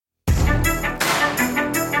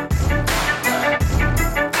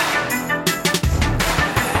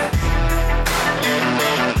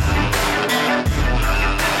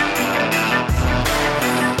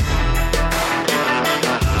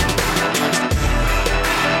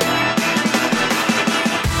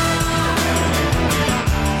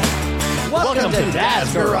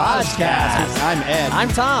Dad's Garage Cast. I'm Ed. I'm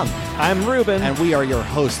Tom. I'm Ruben. And we are your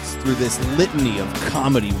hosts through this litany of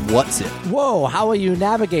comedy What's It? Whoa, how will you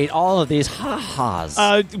navigate all of these ha-has?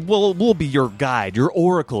 We'll be your guide, your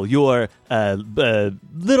oracle, your little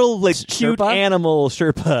cute Sherpa? animal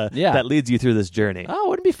Sherpa Yeah. that leads you through this journey. Oh,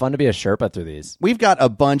 wouldn't it be fun to be a Sherpa through these? We've got a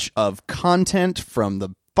bunch of content from the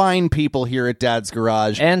fine people here at Dad's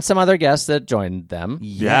Garage. And some other guests that joined them.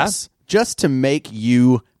 Yes. Just to make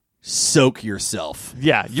you soak yourself.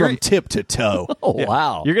 Yeah, From tip to toe. Oh,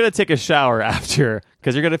 wow. You're going to take a shower after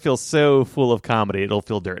because you're going to feel so full of comedy, it'll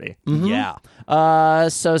feel dirty. Yeah.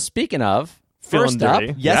 So speaking of, Feeling first up,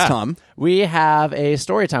 dirty. Yes, Yeah. Tom. we have a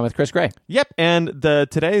story time with Chris Gray. Yep, and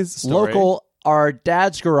today's story, Local, our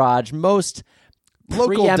Dad's Garage, most Local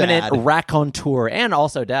preeminent dad. raconteur, and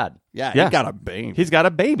also dad. Yeah, Yeah. he got a bang. he's got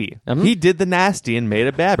a baby. He did the nasty and made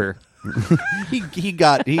a babber.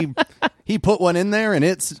 He put one in there and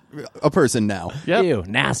it's a person now. Yep. Ew,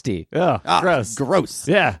 nasty. Oh, gross. Gross.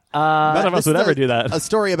 Yeah. None of us would ever do that. A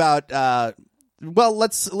story about well,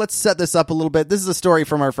 let's set this up a little bit. This is a story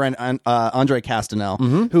from our friend Andre Castanel,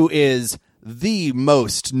 who is the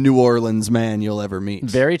most New Orleans man you'll ever meet.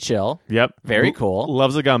 Very chill. Yep. Very cool.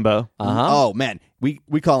 Loves a gumbo. Oh man, we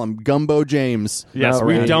call him Gumbo James. Yes, No,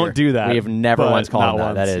 we right don't here. do that. We have never but once called not him that.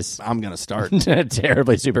 once. That is I'm gonna start.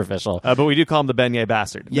 terribly superficial. But we do call him the beignet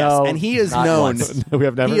bastard. Yes, No, and he is not known. once. We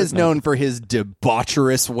have never. He is known for his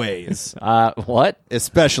debaucherous ways, What?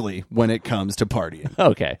 especially when it comes to partying.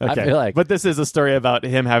 Okay. I Okay. feel like. But this is a story about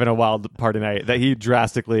him having a wild party night that he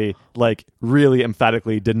drastically, really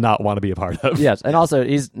emphatically did not want to be a part of. Yes, and also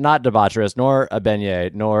he's not debaucherous, nor a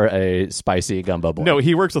beignet, nor a spicy gumbo boy. No,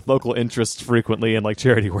 he works with local interests frequently in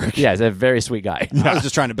charity work. Yeah, he's a very sweet guy. I was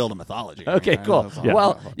just trying to build a mythology. Okay, cool. That's all. Yeah.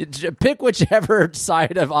 Well, pick whichever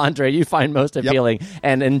side of Andre you find most appealing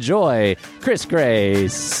and enjoy Chris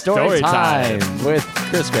Gray's Story Story Time Time. with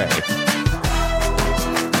Chris Gray.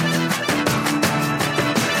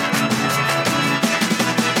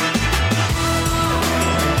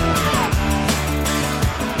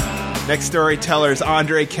 Next storyteller is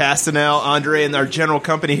Andre Castanel. Andre and our general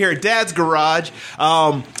company here at Dad's Garage.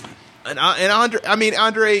 And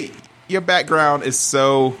Andre, your background is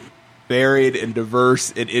so varied and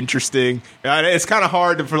diverse and interesting. It's kind of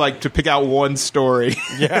hard to pick out one story.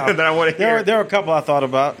 Yeah, that I want to hear. There were a couple I thought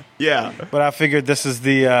about, Yeah. but I figured this is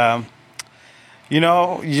the, you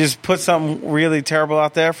just put something really terrible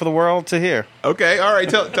out there for the world to hear. Okay. All right.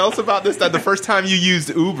 Tell us about this. The first time you used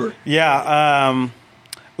Uber. Yeah,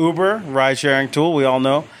 Uber, ride-sharing tool, we all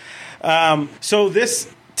know. So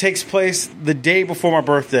this takes place the day before my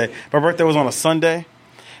birthday. My birthday was on a Sunday,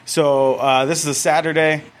 so this is a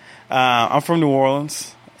Saturday. I'm from New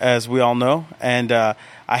Orleans, as we all know, and I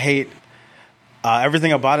hate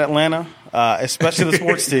everything about Atlanta, especially the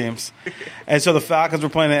sports teams. And so the Falcons were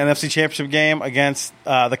playing the NFC Championship game against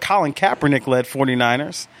the Colin Kaepernick-led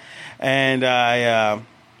 49ers, and I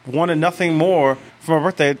wanted nothing more for my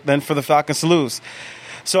birthday than for the Falcons to lose.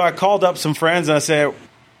 So I called up some friends and I said,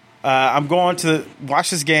 I'm going to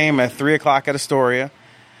watch this game at 3 o'clock at Astoria.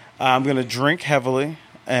 I'm going to drink heavily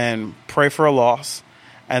and pray for a loss.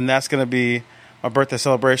 And that's going to be my birthday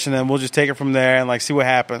celebration. And we'll just take it from there and see what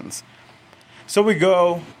happens. So we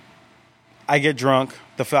go. I get drunk.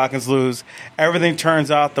 The Falcons lose. Everything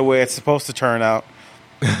turns out the way it's supposed to turn out.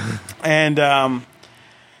 And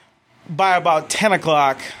by about 10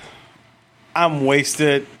 o'clock, I'm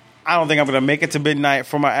wasted. I don't think I'm going to make it to midnight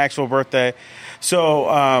for my actual birthday. So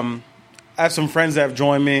I have some friends that have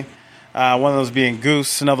joined me. One of those being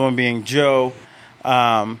Goose, another one being Joe.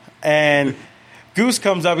 And Goose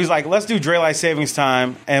comes up. He's like, let's do Daylight Savings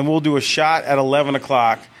Time, and we'll do a shot at 11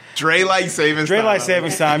 o'clock. Daylight Savings Time. Daylight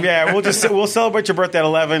Savings Time, yeah. We'll celebrate your birthday at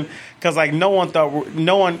 11 because no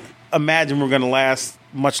one imagined we're going to last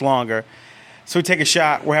much longer. So we take a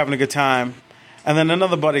shot. We're having a good time. And then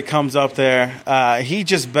another buddy comes up there. He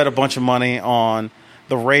just bet a bunch of money on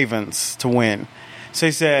the Ravens to win. So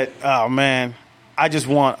he said, oh, man, I just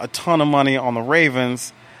want a ton of money on the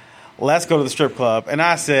Ravens. Let's go to the strip club. And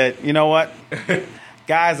I said, you know what?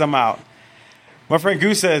 Guys, I'm out. My friend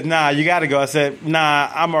Goose says, nah, you got to go. I said, nah,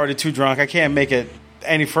 I'm already too drunk. I can't make it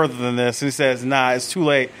any further than this. And he says, nah, it's too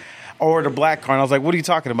late. I ordered a black car. And I was like, what are you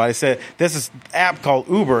talking about? He said, there's this app called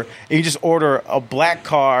Uber. And you just order a black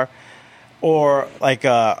car or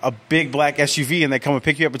a big black SUV, and they come and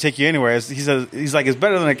pick you up and take you anywhere. He says, he's like, it's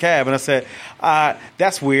better than a cab. And I said,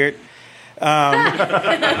 that's weird.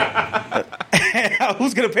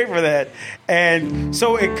 Who's going to pay for that? And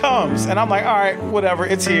so it comes, and I'm like, all right, whatever,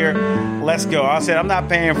 it's here. Let's go. I said, I'm not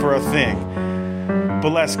paying for a thing, but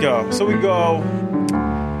let's go. So we go.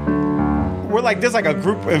 we're like, there's like a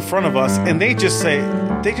group in front of us, and they just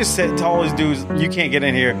said to all these dudes, you can't get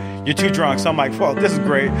in here, you're too drunk. So I'm like, well, this is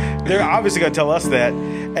great. They're obviously going to tell us that,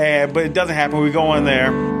 but it doesn't happen. We go in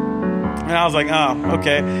there, and I was like, oh,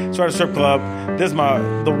 okay. So at a strip club, this is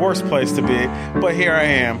the worst place to be, but here I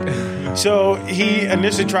am. So he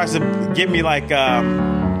initially tries to give me like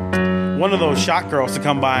one of those shot girls to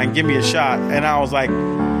come by and give me a shot, and I was like,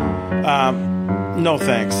 no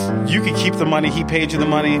thanks. You can keep the money. He paid you the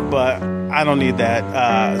money, but I don't need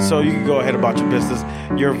that. So you can go ahead about your business.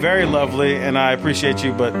 You're very lovely, and I appreciate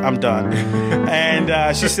you, but I'm done.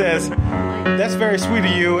 And she says, that's very sweet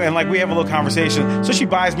of you. And like we have a little conversation. So she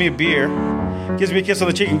buys me a beer, gives me a kiss on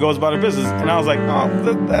the cheek, and goes about her business. And I was like,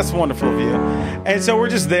 oh, that's wonderful of you. And so we're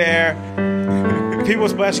just there. People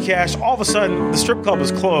splash cash. All of a sudden, the strip club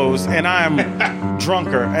is closed, and I'm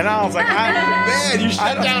drunker. And I was like, man, you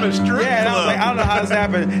shut down a strip club. Yeah, and I was like, I don't know how this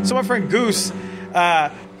happened. So my friend Goose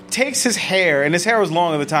takes his hair, and his hair was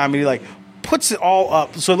long at the time, and he like puts it all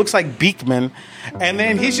up so it looks like Beekman, and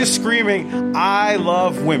then he's just screaming, I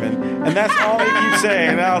love women. And that's all he keeps saying.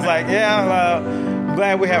 And I was like, yeah, well,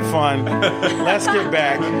 glad we have fun. Let's get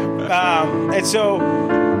back. And so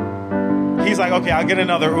he's like, okay, I'll get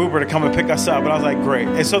another Uber to come and pick us up. And I was like, great.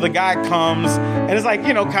 And so the guy comes, and it's like,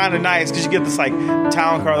 kind of nice because you get this like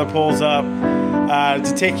town car that pulls up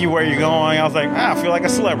to take you where you're going. I was like, I feel like a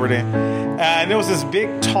celebrity. And there was this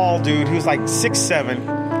big, tall dude who was like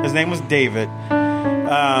 6'7". His name was David.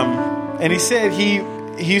 And he said he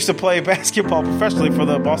used to play basketball professionally for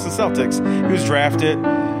the Boston Celtics. He was drafted,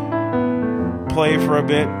 played for a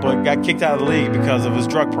bit, but got kicked out of the league because of his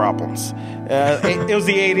drug problems. It was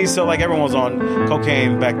the 80s, so like everyone was on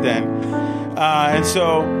cocaine back then. And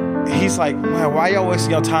so he's like, man, why y'all wasting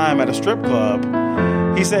your time at a strip club?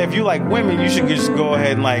 He said, if you like women, you should just go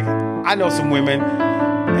ahead and like, I know some women,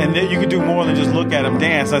 and then you could do more than just look at them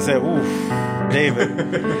dance. I said, oof,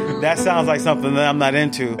 David, that sounds like something that I'm not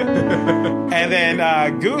into. And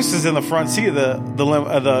then Goose is in the front seat of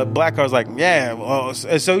the black car. Was like, yeah. Well,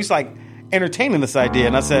 and so he's like entertaining this idea,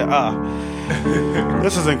 and I said,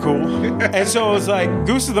 this isn't cool. And so it was like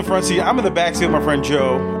Goose is in the front seat. I'm in the back seat with my friend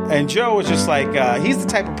Joe, and Joe is just like he's the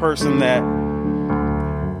type of person that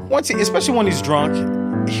especially when he's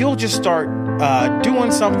drunk, he'll just start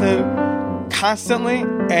doing something constantly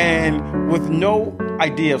and with no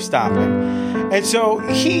idea of stopping. And so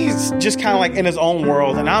he's just kind of like in his own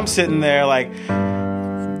world, and I'm sitting there like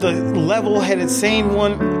the level-headed sane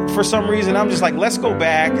one for some reason. I'm just like, let's go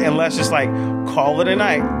back and let's just like call it a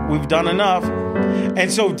night. We've done enough.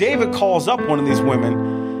 And so David calls up one of these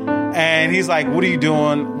women, and he's like, what are you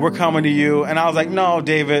doing? We're coming to you. And I was like, no,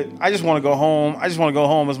 David, I just want to go home. It's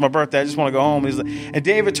my birthday. I just want to go home. And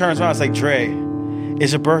David turns around and is like, Dre,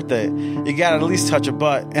 it's your birthday. You got to at least touch a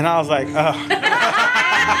butt. And I was like,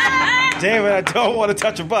 David, I don't want to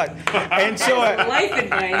touch a butt. And so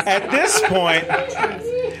at this point,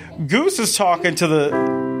 Goose is talking to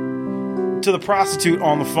the prostitute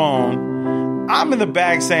on the phone. I'm in the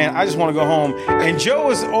back saying, I just want to go home. And Joe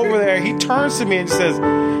is over there. He turns to me and says,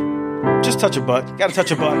 just touch a butt. Got to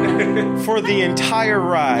touch a butt for the entire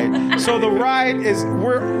ride. So the ride is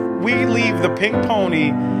we leave the Pink Pony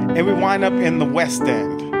and we wind up in the West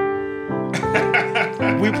End.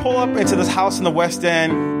 We pull up into this house in the West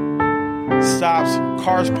End. Stops,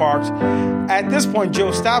 cars parked. At this point,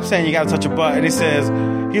 Joe stops saying you got to touch a butt, and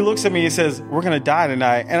he looks at me and says, we're going to die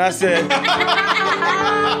tonight. And I said,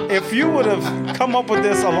 if you would have come up with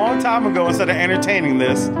this a long time ago instead of entertaining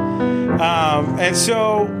this. And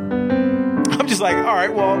so I'm just like, all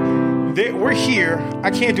right, well, we're here.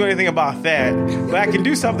 I can't do anything about that, but I can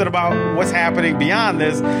do something about what's happening beyond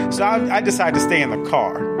this. So I decided to stay in the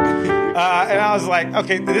car. And I was like,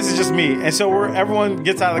 okay, this is just me. And so everyone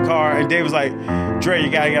gets out of the car, and Dave was like, Dre,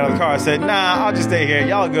 you got to get out of the car. I said, nah, I'll just stay here.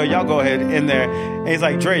 Y'all are good. Y'all go ahead in there. And he's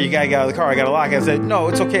like, Dre, you got to get out of the car. I got to lock it. I said, no,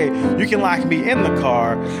 it's okay. You can lock me in the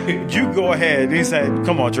car. You go ahead. And he said,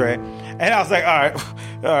 come on, Dre. And I was like, all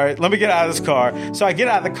right, let me get out of this car. So I get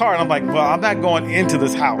out of the car, and I'm like, well, I'm not going into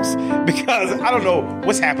this house because I don't know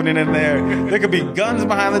what's happening in there. There could be guns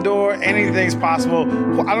behind the door. Anything's possible.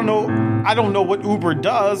 I don't know what Uber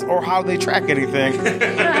does or how they track anything.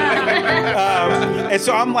 And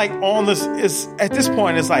so I'm like on this. At this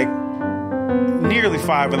point, it's like nearly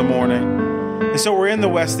 5 a.m. And so we're in the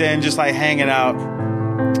West End, just like hanging out.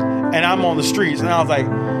 And I'm on the streets, and I was like,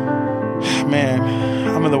 man,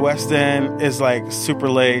 I'm in the West End. It's like super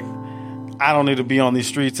late. I don't need to be on these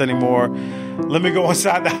streets anymore. Let me go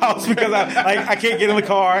inside the house because I can't get in the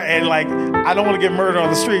car, and like I don't want to get murdered on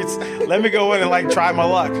the streets. Let me go in and like try my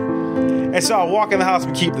luck. And so I walk in the house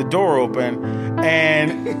and keep the door open.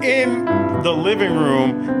 And in the living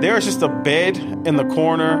room, there's just a bed in the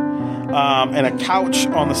corner and a couch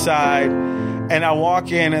on the side. And I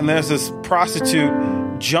walk in, and there's this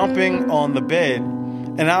prostitute jumping on the bed.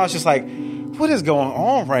 And I was just like, what is going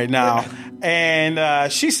on right now?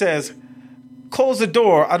 And she says, close the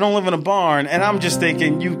door. I don't live in a barn. And I'm just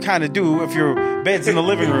thinking, you kind of do if your bed's in the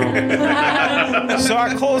living room. So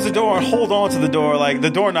I close the door and hold on to the door, like the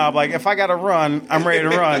doorknob, like if I got to run, I'm ready to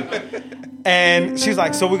run. And she's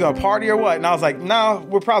like, so we going to party or what? And I was like, no,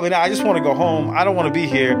 we're probably not. I just want to go home. I don't want to be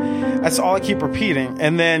here. That's all I keep repeating.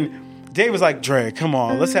 And then Dave was like, Dre, come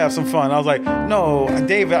on, let's have some fun. I was like, no,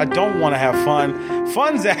 David, I don't want to have fun.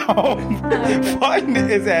 Fun's at home. Fun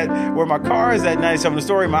is at where my car is at 97 The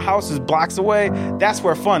Story. My house is blocks away. That's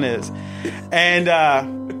where fun is.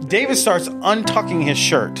 And David starts untucking his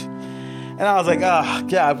shirt. And I was like, oh,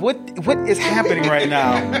 God, what is happening right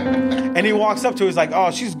now? And he walks up to her. He's like,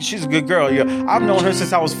 oh, she's a good girl. I've known her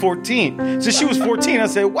since I was 14. Since she was 14, I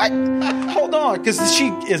said, what? Hold on. Because she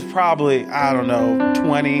is probably, I don't know,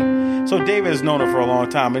 20. So David has known her for a long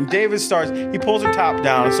time. And David he pulls her top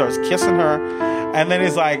down and starts kissing her. And then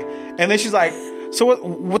she's like, so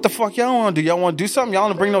what the fuck y'all want to do? Y'all want to do something? Y'all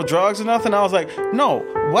want to bring no drugs or nothing? I was like, no.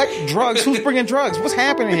 What drugs? Who's bringing drugs? What's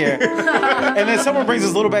happening here? And then someone brings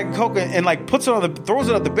this little bag of coke and like throws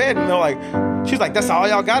it at the bed, and they're like, she's like, that's all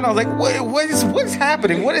y'all got? And I was like, what is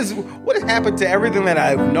happening? What has happened to everything that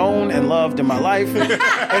I've known and loved in my life?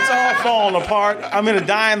 It's all falling apart. I'm gonna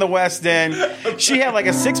die in the West End. She had like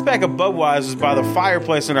a 6-pack of Budweisers by the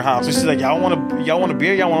fireplace in her house. So she's like, y'all want a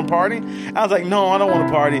beer? Y'all want to party? I was like, no, I don't want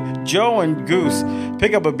to party. Joe and Goose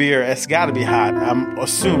pick up a beer. It's got to be hot, I'm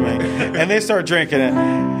assuming. And they start drinking it.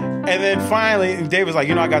 And then finally, David was like,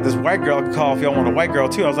 I got this white girl I can call if y'all want a white girl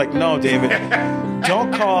too. I was like, no, David,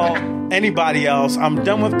 don't call anybody else. I'm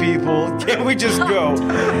done with people. Can we just go?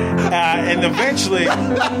 And eventually,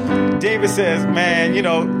 David says, man,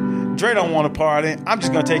 Dre don't want to party. I'm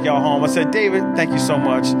just going to take y'all home. I said, David, thank you so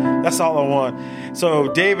much. That's all I want.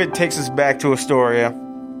 So David takes us back to Astoria.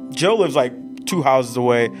 Joe lives like 2 houses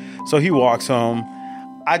away, so he walks home.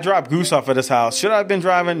 I dropped Goose off at his house. Should I have been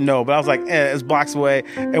driving? No, but I was like, it's blocks away.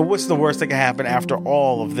 And what's the worst that can happen after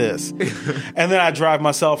all of this? And then I drive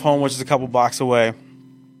myself home, which is a couple blocks away.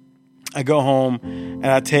 I go home and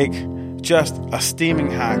I take just a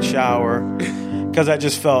steaming hot shower because I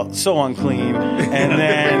just felt so unclean. And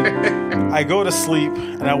then I go to sleep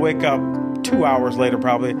and I wake up 2 hours later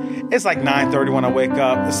probably. It's like 9:30 when I wake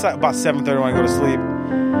up. It's about 7:30 when I go to sleep.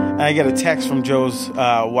 And I get a text from Joe's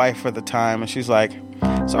wife at the time, and she's like,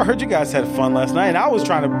 so I heard you guys had fun last night. And I was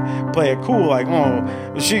trying to play it cool, like,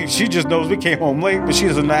 oh, she just knows we came home late, but she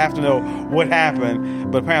doesn't have to know what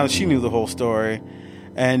happened. But apparently she knew the whole story.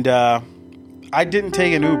 And I didn't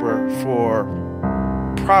take an Uber for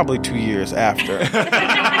probably 2 years after,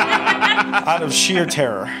 out of sheer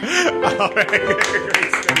terror. All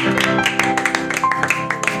right.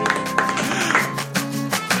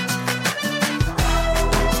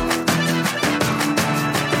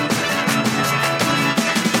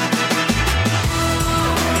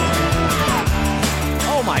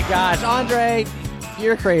 Gosh, Andre,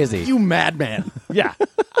 you're crazy. You madman. Yeah.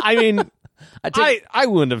 I mean, I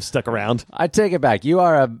wouldn't have stuck around. I take it back. You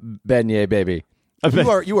are a beignet baby.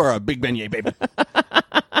 You are a big beignet baby.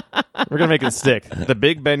 We're going to make it stick. The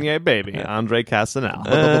big beignet baby, Andre Castanel.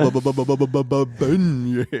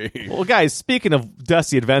 Well, guys, speaking of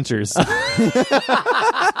dusty adventures.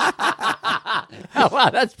 Oh, wow,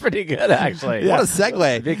 that's pretty good, actually. What a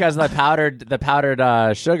segue. Because the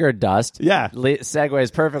powdered sugar dust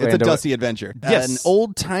segues perfectly It's a into dusty adventure. Yes. An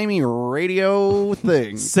old-timey radio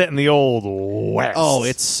thing. Set in the old West. Oh,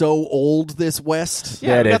 it's so old, this West.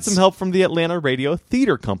 Yeah, we got it's- some help from the Atlanta Radio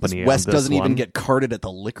Theater Company. West on this doesn't even one. get carted at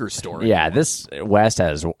the liquor store. Yeah, this West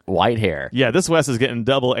has white hair. Yeah, this West is getting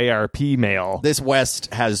double ARP mail. This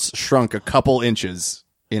West has shrunk a couple inches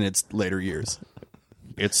in its later years.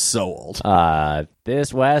 It's so old.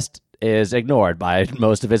 This West is ignored by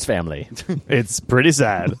most of its family. It's pretty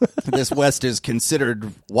sad. This West is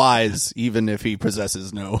considered wise even if he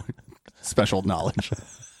possesses no special knowledge.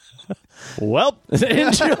 Well,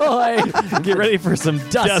 Enjoy. get ready for some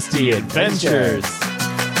dusty adventures.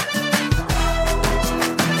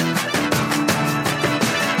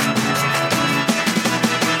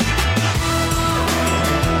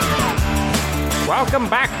 Welcome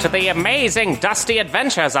back to the amazing Dusty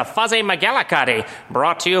Adventures of Fuzzy McGillicuddy,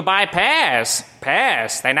 brought to you by Pears.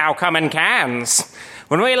 Pears, they now come in cans.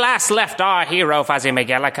 When we last left our hero, Fuzzy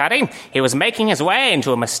McGillicuddy, he was making his way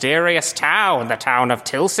into a mysterious town, the town of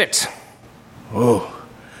Tilsit. Oh,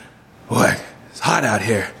 boy, it's hot out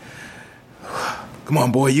here. Come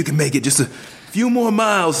on, boy, you can make it. Just a few more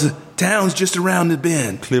miles. The town's just around the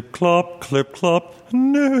bend. Clip clop,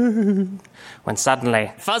 no. When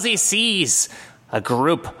suddenly, Fuzzy sees a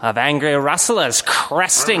group of angry rustlers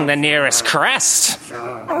cresting the nearest crest. Hey,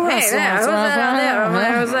 there, who's that out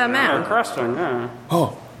there? Who's that man? Cresting, yeah.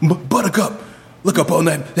 Oh, Buttercup, look up on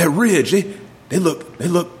that ridge. They look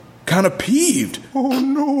kind of peeved. Oh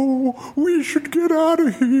no, we should get out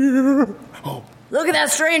of here. Oh, Look at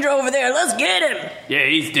that stranger over there. Let's get him. Yeah,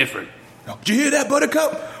 he's different. did you hear that,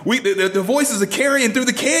 Buttercup? The voices are carrying through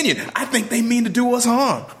the canyon. I think they mean to do us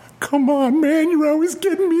harm. Come on, man, you're always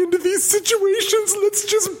getting me into these situations. Let's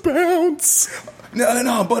just bounce.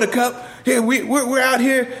 No, Buttercup. Here, we're out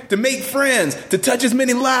here to make friends, to touch as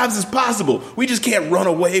many lives as possible. We just can't run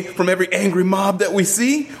away from every angry mob that we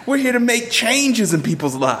see. We're here to make changes in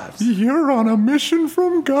people's lives. You're on a mission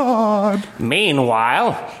from God.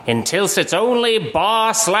 Meanwhile, in Tilsit's only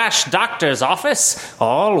bar/doctor's office,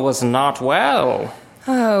 all was not well.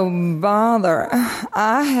 Oh, bother.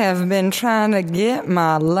 I have been trying to get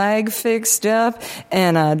my leg fixed up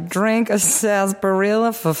and a drink of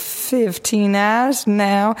sarsaparilla for 15 hours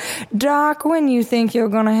now. Doc, when you think you're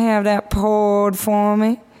going to have that poured for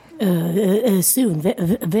me? Soon.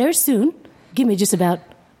 Very soon. Give me just about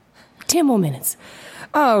 10 more minutes.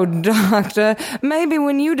 Oh, Doctor, maybe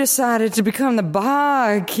when you decided to become the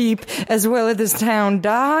barkeep as well as this town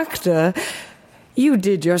doctor, you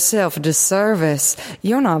did yourself a disservice.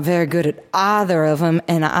 You're not very good at either of them,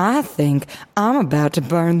 and I think I'm about to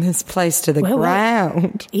burn this place to the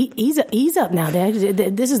ground. Ease up now, Dad.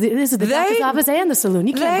 This is the doctor's office and the saloon.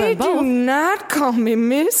 You can't burn both. They do not call me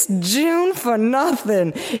Miss June for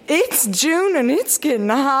nothing. It's June, and it's getting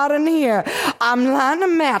hot in here. I'm lining a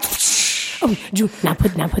match. Oh, June, now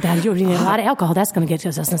put down. You're drinking a lot of alcohol. That's going to get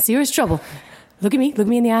us in serious trouble. Look at me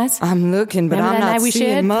in the eyes. I'm looking, but Remember I'm not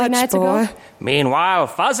seeing much, boy. Meanwhile,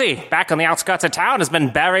 Fuzzy, back on the outskirts of town, has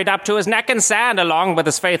been buried up to his neck in sand along with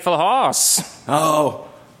his faithful horse. Oh,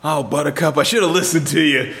 Buttercup, I should have listened to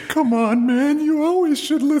you. Come on, man, you always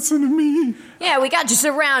should listen to me. Yeah, we got you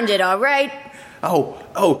surrounded, all right?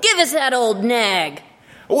 Oh. Give us that old nag.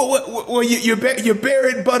 Well, you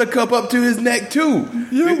buried Buttercup up to his neck, too.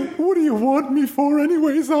 Yeah, what do you want me for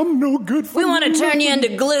anyways? I'm no good for We want to turn you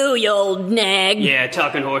into glue, you old nag. Yeah,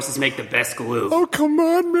 talking horses make the best glue. Oh, come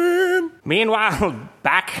on, man. Meanwhile,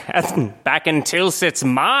 back in Tilsit's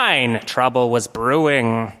mine, trouble was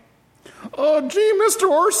brewing. Gee, Mr.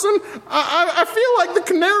 Orson, I feel like the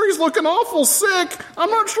canary's looking awful sick. I'm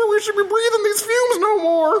not sure we should be breathing these fumes no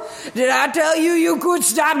more. Did I tell you could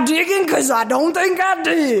stop digging? Because I don't think I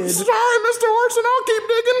did. Sorry, Mr. Orson, I'll keep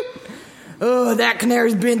digging. Oh, that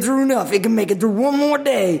canary's been through enough. It can make it through one more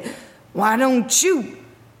day. Why don't you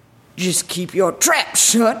just keep your trap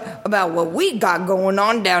shut about what we got going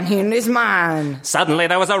on down here in this mine? Suddenly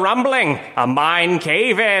there was a rumbling, a mine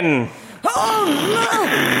cave-in. Oh,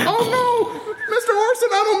 no! Mr. Orson,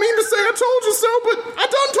 I don't mean to say I told you so, but I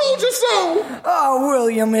done told you so! Oh,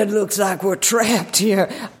 William, it looks like we're trapped here.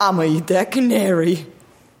 I'm gonna eat that canary.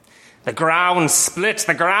 The ground split,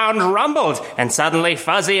 the ground rumbled, and suddenly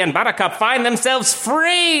Fuzzy and Buttercup find themselves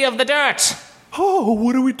free of the dirt. Oh,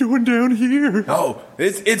 what are we doing down here? Oh,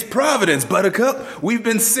 it's Providence, Buttercup. We've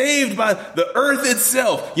been saved by the earth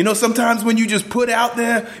itself. You know, sometimes when you just put out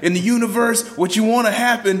there in the universe what you want to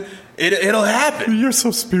happen, it'll happen. You're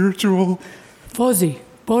so spiritual. Fuzzy,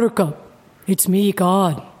 Buttercup, it's me,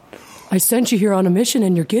 God. I sent you here on a mission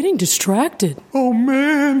and you're getting distracted. Oh,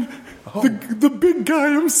 man. The big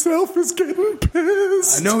guy himself is getting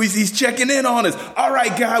pissed. I know he's checking in on us. All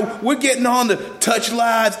right, guy, we're getting on to touch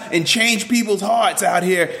lives and change people's hearts out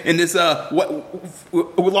here in this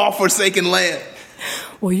law-forsaken land.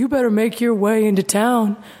 Well, you better make your way into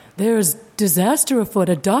town. There's disaster afoot.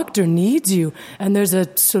 A doctor needs you, and there's a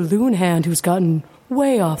saloon hand who's gotten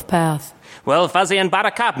way off path. Will Fuzzy and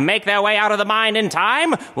Buttercup make their way out of the mine in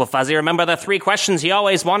time? Will Fuzzy remember the 3 questions he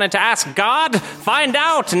always wanted to ask God? Find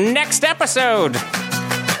out next episode.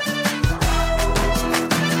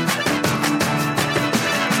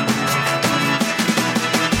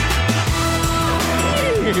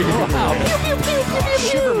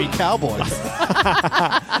 Shiver me cowboys.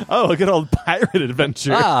 Oh, a good old pirate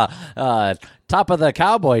adventure. Top of the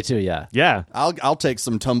cowboy to you. Yeah. I'll take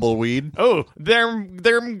some tumbleweed. Oh, they're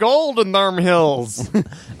gold in them hills.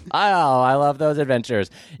 I love those adventures.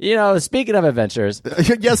 You know, speaking of adventures.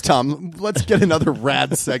 Yes, Tom. Let's get another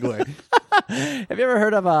rad segue. Have you ever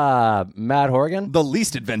heard of Matt Horgan? The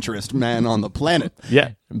least adventurous man on the planet.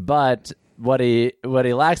 Yeah. But what he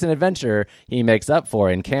lacks in adventure, he makes up for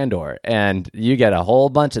in candor. And you get a whole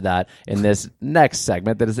bunch of that in this next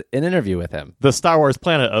segment that is an interview with him. The Star Wars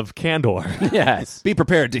planet of Candor. Yes. Be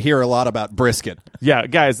prepared to hear a lot about brisket. Yeah,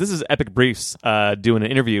 guys, this is Epic Briefs doing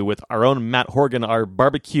an interview with our own Matt Horgan, our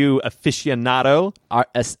barbecue aficionado. Our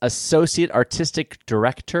associate artistic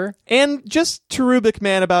director. And just cherubic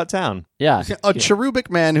man about town. Yeah. A cherubic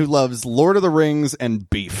man who loves Lord of the Rings and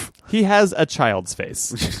beef. He has a child's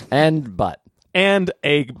face. And butt. And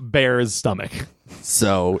a bear's stomach.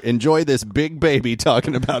 So enjoy this big baby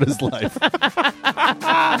talking about his life. The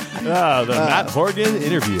Matt Horgan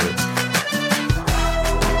interview.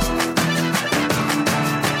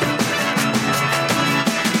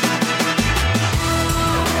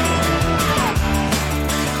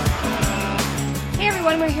 Hey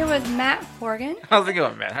everyone, we're here with Matt Horgan. How's it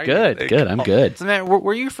going, Matt? How are Good, you? good. I'm good. So, Matt, where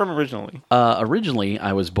are you from originally? Originally,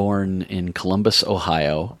 I was born in Columbus,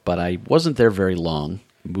 Ohio, but I wasn't there very long.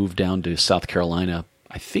 Moved down to South Carolina,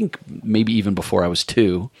 I think maybe even before I was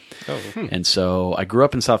 2. And so I grew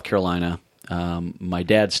up in South Carolina. My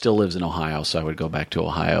dad still lives in Ohio, so I would go back to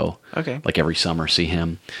Ohio like every summer, see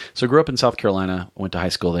him. So I grew up in South Carolina, went to high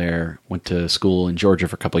school there, went to school in Georgia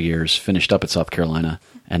for a couple of years, finished up at South Carolina,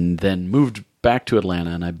 and then moved back to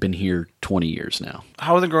Atlanta, and I've been here 20 years now.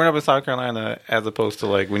 How was it growing up in South Carolina as opposed to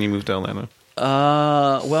like when you moved to Atlanta?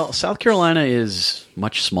 Well, South Carolina is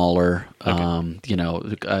much smaller. You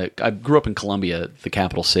know, I grew up in Columbia, the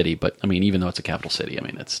capital city, but I mean, even though it's a capital city, I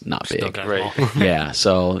mean, it's not big. Right. Yeah.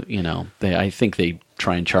 So, you know, I think they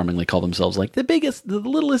try and charmingly call themselves like the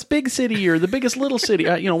littlest big city or the biggest little city,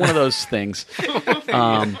 you know, one of those things.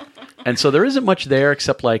 And so there isn't much there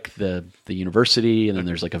except like the university, and then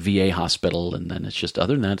there's like a VA hospital, and then it's just,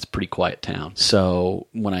 other than that, it's a pretty quiet town. So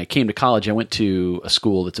when I came to college, I went to a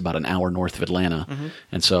school that's about an hour north of Atlanta.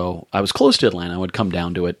 And so I was close to Atlanta. I would come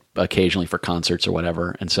down to it occasionally for concerts or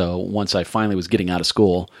whatever. And so once I finally was getting out of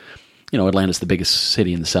school, you know, Atlanta's the biggest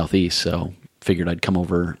city in the Southeast, so figured I'd come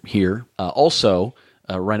over here. Also,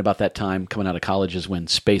 right about that time, coming out of college, is when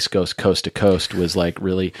Space Ghost Coast to Coast was like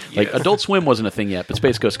really like Adult Swim wasn't a thing yet, but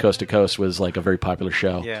Space Ghost Coast to Coast was like a very popular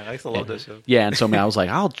show. Yeah, I used to love that show. Yeah, and so I was like,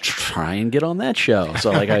 I'll try and get on that show.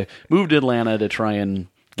 So like I moved to Atlanta to try and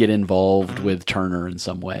get involved with Turner in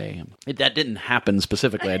some way. That didn't happen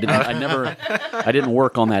specifically. I didn't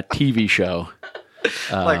work on that TV show.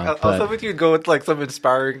 I was hoping you'd go with like some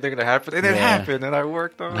inspiring thing to happen, and it happened, and I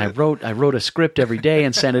worked on it. I wrote a script every day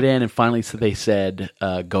and sent it in, and finally they said,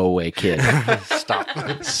 "Go away, kid." Stop.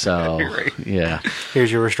 So yeah,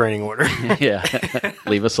 here's your restraining order. Yeah,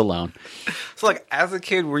 leave us alone. So, like, as a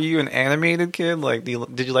kid, were you an animated kid? Like,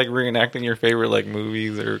 did you like reenacting your favorite like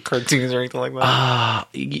movies or cartoons or anything like that?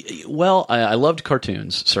 Well, I loved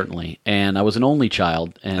cartoons, certainly, and I was an only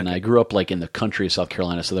child, and I grew up like in the country of South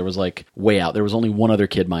Carolina, so there was like way out. There was only one other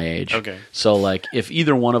kid my age. Okay. So like if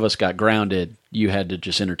either one of us got grounded, you had to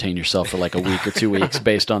just entertain yourself for like a week or 2 weeks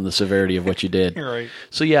based on the severity of what you did. Right.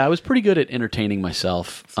 So yeah, I was pretty good at entertaining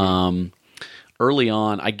myself. Early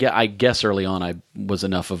on, I guess early on I was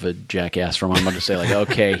enough of a jackass for my mom to say like,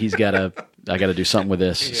 okay, I got to do something with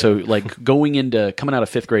this. Yeah. So like coming out of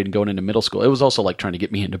 5th grade and going into middle school, it was also like trying to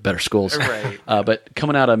get me into better schools. Right. But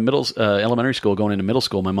coming out of elementary school, going into middle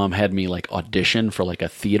school, my mom had me like audition for like a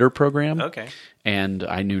theater program. Okay. And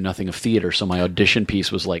I knew nothing of theater, so my audition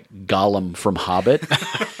piece was like Gollum from Hobbit,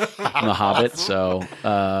 from The Hobbit. So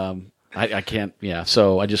I can't. Yeah.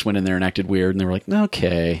 So I just went in there and acted weird, and they were like,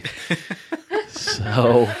 okay.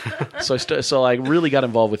 So I really got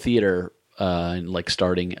involved with theater. Like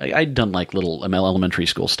starting, I'd done like little elementary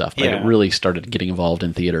school stuff, but I really started getting involved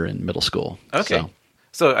in theater in middle school. Okay.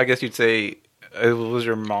 So I guess you'd say it was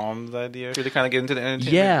your mom's idea to kind of get into the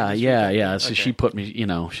entertainment? Yeah. So she put me, she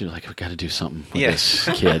was like, we got to do something with this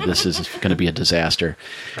kid. This is going to be a disaster.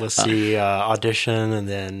 Let's see, audition and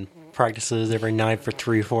then practices every night for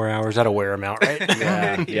 3-4 hours. That'll wear them out, right?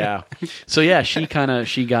 Yeah. So yeah, she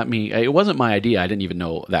got me. It wasn't my idea. I didn't even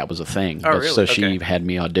know that was a thing. Oh, really? So she had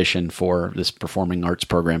me audition for this performing arts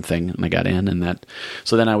program thing, and I got in.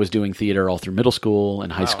 So then I was doing theater all through middle school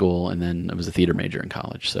and high school, and then I was a theater major in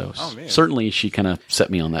college. So certainly she kind of set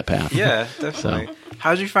me on that path. Yeah, definitely. So,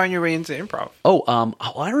 how did you find your way into improv?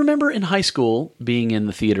 I remember in high school being in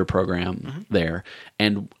the theater program there,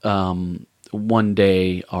 and one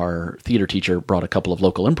day our theater teacher brought a couple of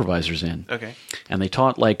local improvisers in. Okay. And they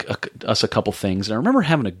taught like us a couple things. And I remember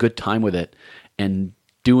having a good time with it and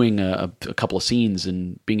doing a couple of scenes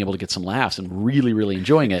and being able to get some laughs and really, really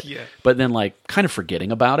enjoying it. Yeah. But then like kind of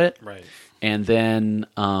forgetting about it. Right. And then,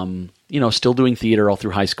 still doing theater all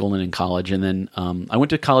through high school and in college. And then I went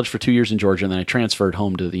to college for 2 years in Georgia, and then I transferred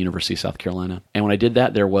home to the University of South Carolina. And when I did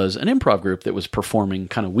that, there was an improv group that was performing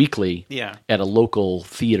kind of weekly at a local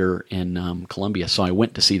theater in Columbia. So I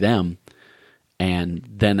went to see them. And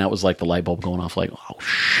then that was like the light bulb going off, like, oh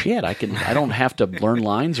shit, I don't have to learn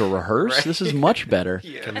lines or rehearse. Right. This is much better.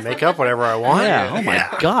 I can make up whatever I want. Yeah. Oh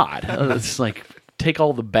my God. It's like, take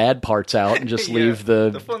all the bad parts out and just leave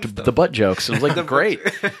the butt jokes. And it was like, great.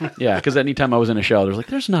 Yeah, because anytime I was in a show,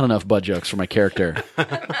 there's not enough butt jokes for my character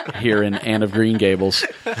here in Anne of Green Gables.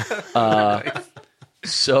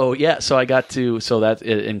 So I got to, that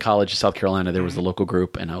in college in South Carolina, there was the local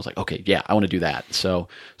group, and I was like, okay, yeah, I want to do that. So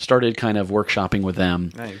started kind of workshopping with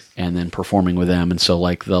them and then performing with them. And so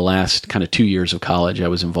like the last kind of 2 years of college, I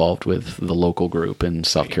was involved with the local group in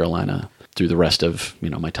South Carolina through the rest of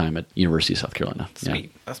my time at University of South Carolina. Sweet. Yeah.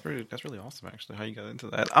 That's really awesome, actually, how you got into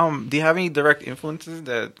that. Do you have any direct influences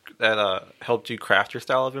that helped you craft your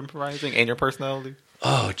style of improvising and your personality?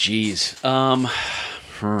 Oh, geez.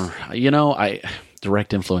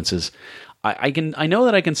 Direct influences. I know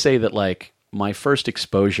that I can say that like my first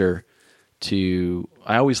exposure to,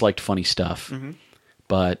 I always liked funny stuff,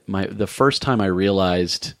 but the first time I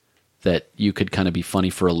realized that you could kind of be funny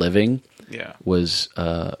for a living was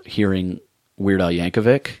hearing Weird Al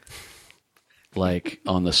Yankovic, like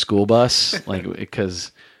on the school bus, like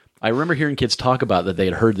because I remember hearing kids talk about that they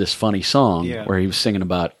had heard this funny song where he was singing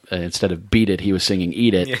about instead of beat it, he was singing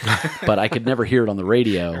eat it, but I could never hear it on the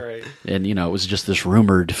radio, and it was just this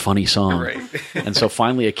rumored funny song, and so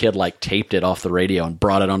finally a kid like taped it off the radio and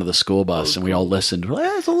brought it onto the school bus, and we all listened. Well,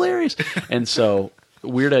 that's hilarious, and so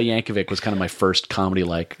Weird Al Yankovic was kind of my first comedy.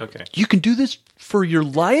 Like, you can do this for your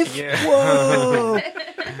life. Whoa!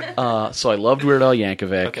 So I loved Weird Al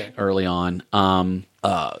Yankovic early on.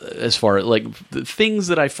 As far as like the things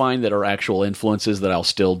that I find that are actual influences that I'll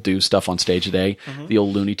still do stuff on stage today, the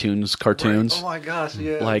old Looney Tunes cartoons. Right. Oh my gosh,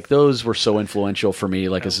 yeah. Like those were so influential for me,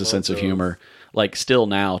 like as a sense of humor. Like still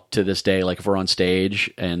now to this day, like if we're on stage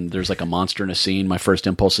and there's like a monster in a scene, my first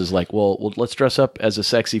impulse is like, well let's dress up as a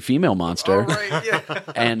sexy female monster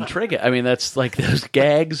and trick it. I mean, that's like those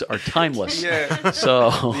gags are timeless. Yeah.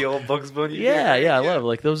 So the old Bugs Bunny. Yeah, I love it.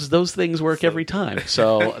 Like those things work every time.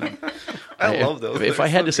 So I love those. If I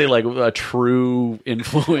had to say like a true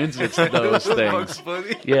influence, it's those things.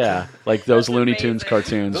 Yeah, like those Looney Tunes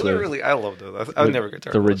cartoons. Those are really, I love those. I would never get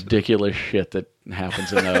tired. The ridiculous shit that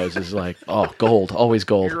happens in those is like, oh, gold, always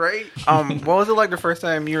gold. You're right. What was it like the first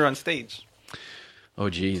time you were on stage? Oh,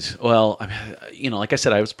 geez. Well, like I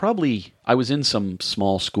said, I was in some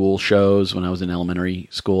small school shows when I was in elementary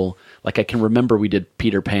school. Like I can remember we did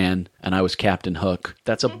Peter Pan and I was Captain Hook.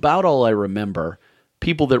 That's about all I remember.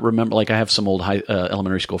 People that remember, like I have some old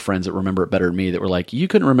elementary school friends that remember it better than me that were like, you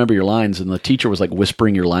couldn't remember your lines and the teacher was like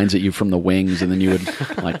whispering your lines at you from the wings and then you would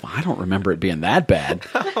like, well, I don't remember it being that bad.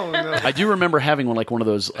 Oh, no. I do remember having one of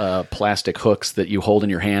those plastic hooks that you hold in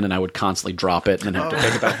your hand and I would constantly drop it and then have to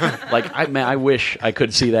pick it back. Like, I wish I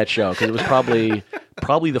could see that show because it was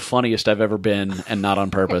probably the funniest I've ever been and not on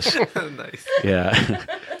purpose. Nice. Yeah.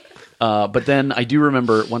 But then I do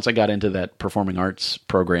remember once I got into that performing arts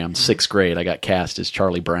program, 6th grade, I got cast as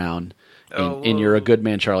Charlie Brown in You're a Good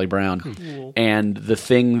Man, Charlie Brown. Cool. And the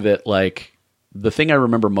thing I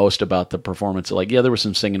remember most about the performance, like, yeah, there was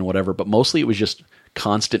some singing and whatever, but mostly it was just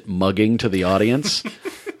constant mugging to the audience.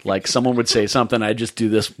 Like someone would say something, I'd just do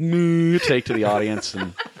this take to the audience.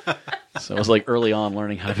 And so it was like early on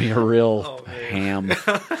learning how to be a real ham.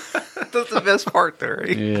 That's the best part there,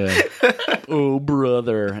 right? Yeah. Oh,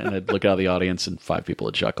 brother. And I'd look out of the audience and 5 people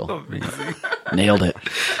would chuckle. Amazing. Nailed it.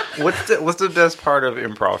 What's the best part of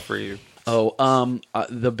improv for you?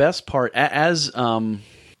 The best part,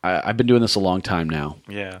 I've been doing this a long time now.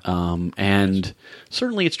 Yeah. And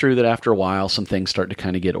certainly it's true that after a while, some things start to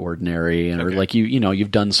kind of get ordinary, and or like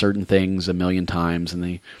you've done certain things a million times,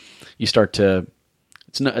 and you start to.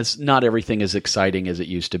 It's not everything as exciting as it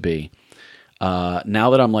used to be. Now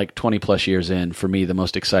that I'm like 20 plus years in, for me, the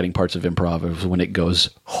most exciting parts of improv is when it goes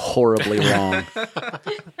horribly wrong.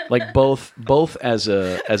 Like both as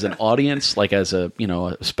an audience, like as a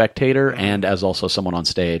spectator, and as also someone on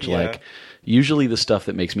stage. Yeah. Like usually the stuff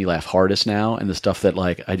that makes me laugh hardest now, and the stuff that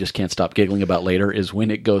like I just can't stop giggling about later, is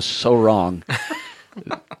when it goes so wrong,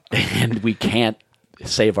 and we can't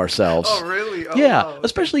save ourselves. Oh, really? Oh, yeah, wow.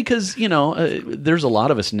 Especially because, there's a lot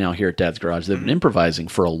of us now here at Dad's Garage that have been improvising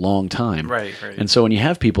for a long time. Right. And so when you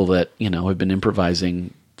have people that, have been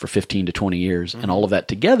improvising for 15 to 20 years, and all of that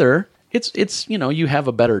together it's you have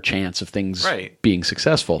a better chance of things being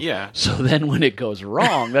successful. Yeah. So then when it goes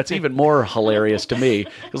wrong, that's even more hilarious to me.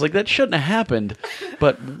 Because that shouldn't have happened,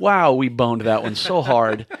 but wow, we boned that one so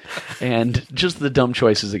hard, and just the dumb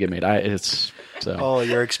choices that get made. Oh,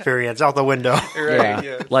 your experience out the window. Yeah.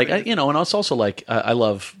 And it's also I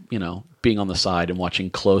love being on the side and watching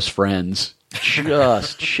close friends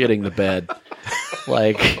just shitting the bed,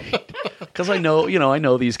 because I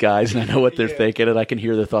know these guys and I know what they're thinking, and I can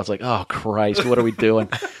hear their thoughts like, oh Christ, what are we doing?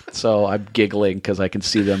 So I'm giggling because I can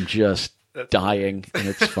see them just dying, and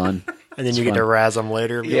it's fun. And then you get to razz them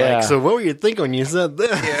later and be like, so what were you thinking when you said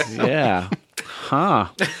this? Yeah. Huh.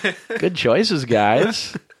 Good choices,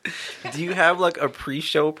 guys. Do you have a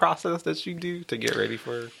pre-show process that you do to get ready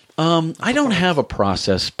for? I don't have a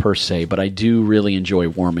process per se, but I do really enjoy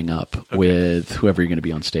warming up with whoever you're going to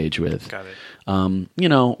be on stage with. Got it.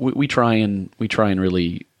 We try and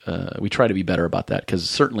really we try to be better about that, because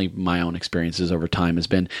certainly my own experiences over time has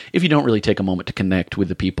been, if you don't really take a moment to connect with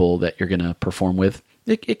the people that you're going to perform with,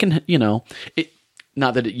 it can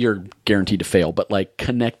not that you're guaranteed to fail, but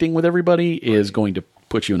connecting with everybody is going to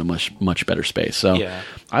put you in a much better space. So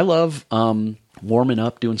I love warming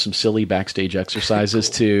up, doing some silly backstage exercises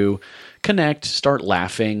to connect, start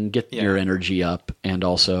laughing, get your energy up, and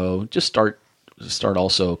also just start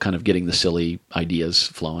also kind of getting the silly ideas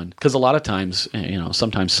flowing. Because a lot of times,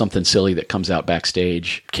 sometimes something silly that comes out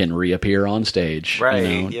backstage can reappear on stage.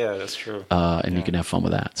 Right. Yeah, that's true. And you can have fun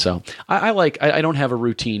with that. So I don't have a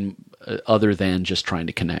routine other than just trying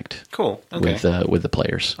to connect. Cool. Okay. With the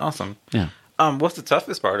players. Awesome. Yeah. What's the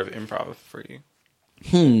toughest part of improv for you?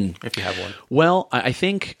 If you have one. Well, I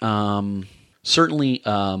think certainly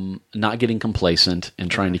not getting complacent and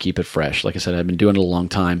trying to keep it fresh. Like I said, I've been doing it a long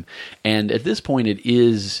time, and at this point,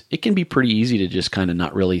 it can be pretty easy to just kind of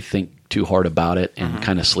not really think too hard about it and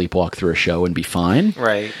kind of sleepwalk through a show and be fine.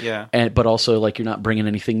 Right. Yeah. But also, you're not bringing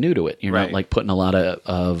anything new to it. You're not putting a lot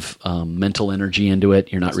of mental energy into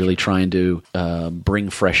it. You're not really trying to bring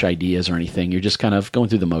fresh ideas or anything. You're just kind of going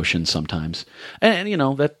through the motions sometimes. And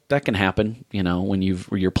that can happen. When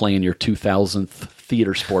you're playing your 2000th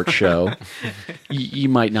theater sports show, you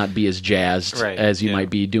might not be as jazzed as you might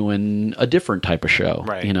be doing a different type of show.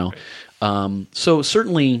 Right. So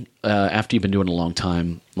certainly after you've been doing it a long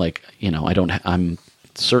time, I'm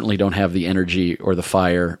certainly don't have the energy or the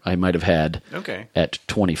fire I might have had at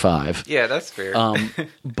 25. Yeah, that's fair.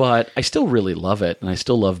 But I still really love it, and I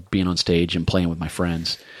still love being on stage and playing with my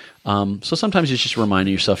friends. So sometimes it's just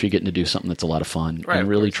reminding yourself you're getting to do something that's a lot of fun, and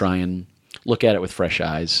really try and look at it with fresh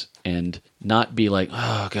eyes and not be like,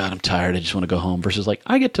 oh God, I'm tired, I just want to go home, versus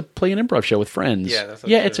I get to play an improv show with friends. Yeah,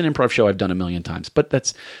 it's an improv show I've done a million times, but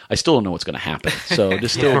I still don't know what's going to happen. So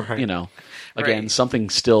just still, again,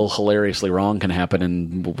 something still hilariously wrong can happen,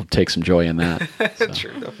 and we'll take some joy in that. So.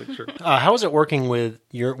 True, definitely true. How is it working with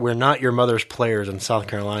we're not your mother's players in South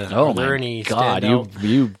Carolina? Oh Are there my any God,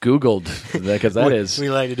 you Googled that, because that is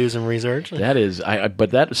we like to do some research. That is,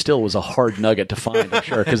 but that still was a hard nugget to find, I'm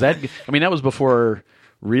sure, because that was before.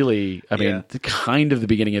 Really, kind of the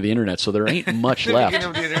beginning of the internet, so there ain't much left.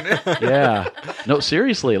 Yeah, no,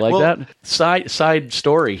 seriously, that side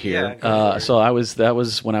story here. So that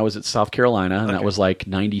was when I was at South Carolina, and that was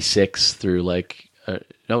 96 through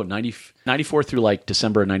 94 through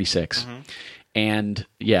December of 96. And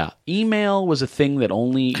email was a thing that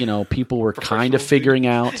only people were kind of figuring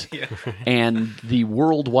out, and the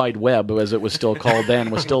World Wide Web, as it was still called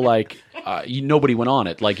then, was still nobody went on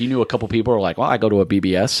it. You knew a couple people were like, well, I go to a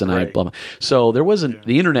BBS and I blah, blah. So there wasn't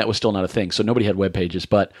the internet was still not a thing, so nobody had web pages,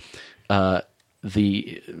 but all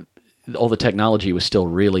the technology was still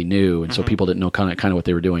really new, and so people didn't know kind of what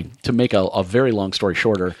they were doing. To make a very long story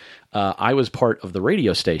shorter, I was part of the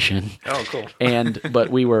radio station. Oh, cool. But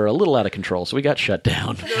we were a little out of control, so we got shut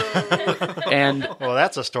down. And well,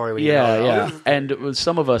 that's a story we know. And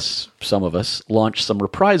some of us launched some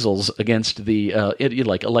reprisals against the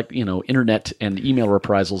internet and email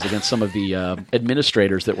reprisals against some of the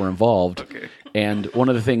administrators that were involved. Okay. And one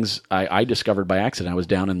of the things I discovered by accident, I was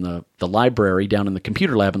down in the library, down in the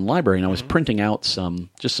computer lab in the library, and I was printing out some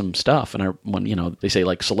stuff. And they say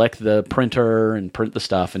select the printer and print the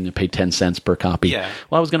stuff, and you pay 10 cents per copy. Yeah.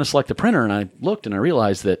 Well, I was going to select the printer, and I looked and I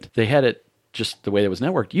realized that they had it just the way it was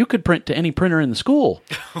networked. You could print to any printer in the school.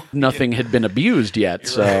 Nothing had been abused yet.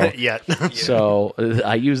 So so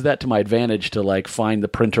I used that to my advantage to find the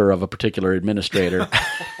printer of a particular administrator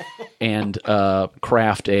and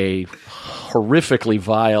craft a horrifically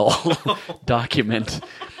vile document.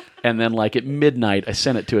 And then at midnight, I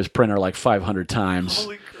sent it to his printer 500 times.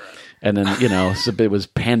 Holy crap. And then, so it was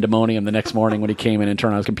pandemonium the next morning when he came in and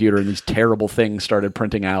turned on his computer, and these terrible things started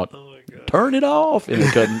printing out. turn it off, and they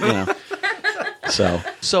couldn't,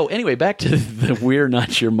 So anyway, back to the We're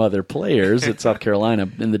Not Your Mother Players at South Carolina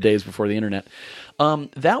in the days before the internet.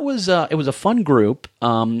 That was it was a fun group.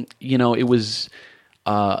 It was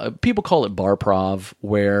people call it bar prov,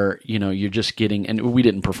 where you're just getting, and we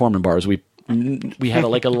didn't perform in bars. We had a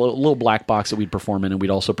little black box that we'd perform in, and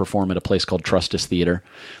we'd also perform at a place called Trustus Theater,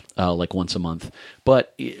 like once a month.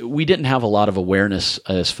 But we didn't have a lot of awareness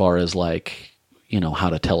as far as how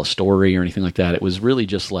to tell a story or anything like that. It was really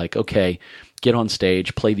just like, okay, get on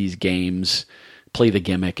stage, play these games, play the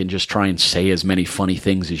gimmick, and just try and say as many funny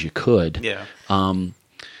things as you could. Yeah.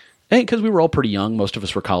 Because we were all pretty young. Most of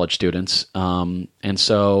us were college students. And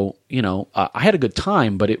so, I had a good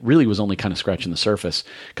time, but it really was only kind of scratching the surface.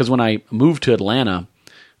 Because when I moved to Atlanta,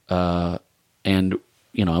 I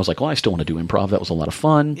was like, well, I still want to do improv. That was a lot of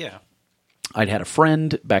fun. Yeah. I'd had a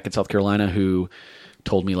friend back in South Carolina who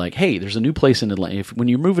told me, like, hey, there's a new place in Atlanta. When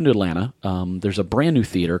you move into Atlanta, there's a brand new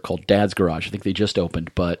theater called Dad's Garage. I think they just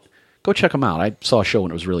opened, but go check them out. I saw a show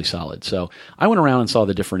and it was really solid. So I went around and saw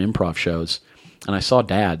the different improv shows, and I saw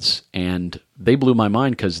Dad's, and they blew my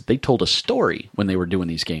mind because they told a story when they were doing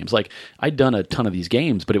these games. Like, I'd done a ton of these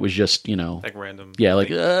games, but it was just, like random. Yeah, like,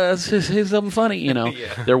 say something funny,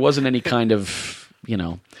 Yeah. There wasn't any kind of,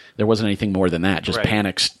 there wasn't anything more than that. Just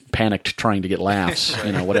panicked trying to get laughs,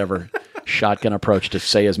 whatever. Shotgun approach to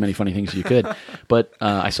say as many funny things as you could. But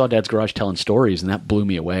I saw Dad's Garage telling stories, and that blew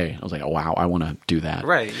me away. I was like, oh, wow, I want to do that.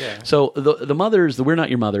 Right, yeah. So the Mothers, the We're Not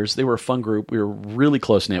Your Mothers, they were a fun group. We were really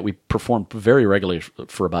close-knit. We performed very regularly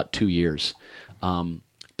for about 2 years.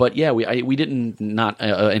 But yeah, we didn't, not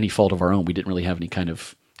any fault of our own, we didn't really have any kind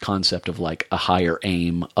of concept of like a higher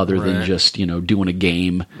aim other than just, doing a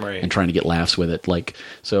game and trying to get laughs with it.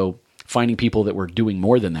 So finding people that were doing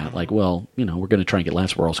more than that, like, well, we're going to try and get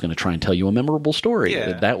laughs. We're also going to try and tell you a memorable story.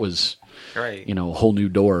 Yeah. That was, a whole new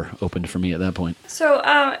door opened for me at that point. So,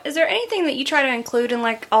 is there anything that you try to include in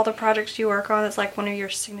like all the projects you work on that's like one of your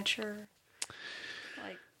signature?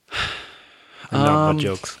 Not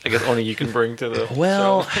jokes. I guess only you can bring to the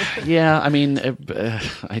show. Yeah. I mean,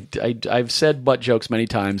 I've said butt jokes many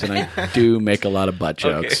times, and I do make a lot of butt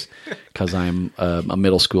jokes because I'm a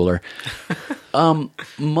middle schooler.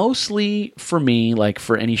 Mostly for me, like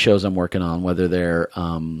for any shows I'm working on, whether they're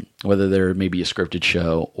maybe a scripted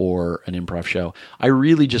show or an improv show, I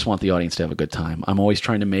really just want the audience to have a good time. I'm always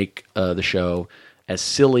trying to make the show as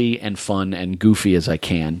silly and fun and goofy as I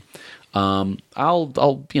can. I'll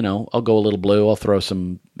go a little blue. I'll throw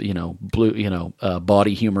some, blue,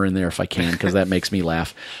 body humor in there if I can, because that makes me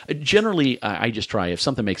laugh. Generally, I just try, if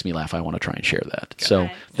something makes me laugh, I want to try and share that. Okay. So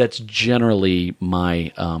that's generally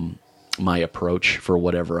my approach for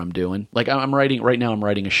whatever I'm doing. Like I'm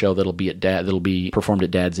writing a show that'll be performed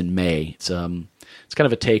at Dad's in May. It's kind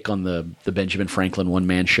of a take on the Benjamin Franklin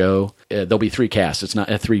one-man show. There'll be 3 casts. It's not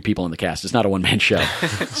 3 people in the cast. It's not a one-man show.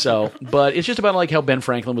 But it's just about like how Ben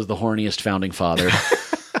Franklin was the horniest founding father.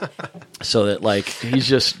 So that like he's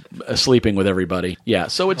just sleeping with everybody. Yeah,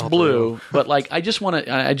 so it's blue, but like I just want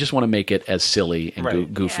to make it as silly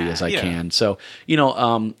and goofy as I can. So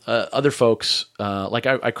other folks like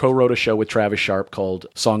I co-wrote a show with Travis Sharp called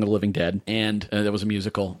Song of the Living Dead, and that was a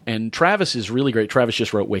musical. And Travis is really great. Travis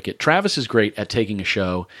just wrote Wicked. Travis is great at taking a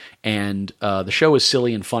show, and the show is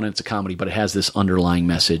silly and fun, and it's a comedy, but it has this underlying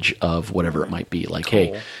message of whatever it might be. Like,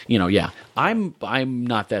 hey, I'm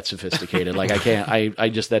not that sophisticated. Like I can't. I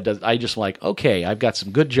just like, okay, I've got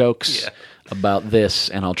some good jokes about this,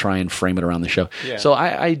 and I'll try and frame it around the show. Yeah. So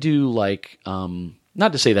I do like,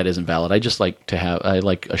 not to say that isn't valid. I just like I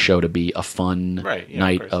like a show to be a fun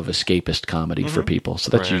night of escapist comedy for people. So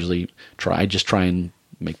that's usually I just try and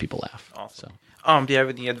make people laugh. Awesome. So. Do you have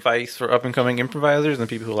any advice for up and coming improvisers and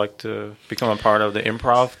people who like to become a part of the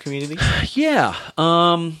improv community? Yeah.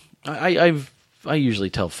 I usually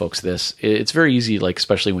tell folks this. It's very easy, like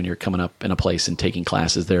especially when you're coming up in a place and taking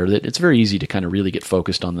classes there, that it's very easy to kind of really get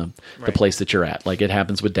focused on the place that you're at. Like it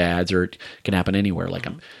happens with Dad's, or it can happen anywhere. Like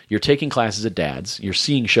you're taking classes at Dad's, you're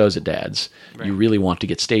seeing shows at Dad's, you really want to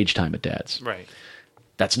get stage time at Dad's. Right.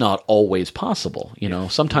 That's not always possible.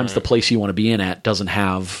 Sometimes the place you want to be in at doesn't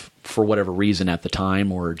have, for whatever reason at the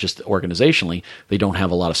time, or just organizationally, they don't have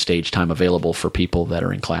a lot of stage time available for people that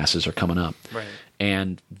are in classes or coming up. Right.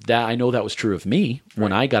 And that I know that was true of me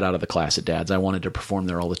when I got out of the class at Dad's. I wanted to perform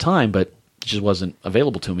there all the time, but it just wasn't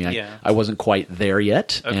available to me. I wasn't quite there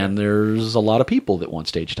yet, and there's a lot of people that want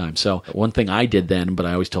stage time. So one thing I did then, but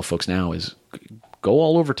I always tell folks now, is go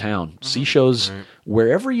all over town. See shows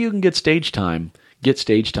wherever you can get stage time,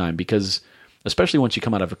 because especially once you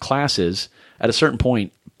come out of classes, at a certain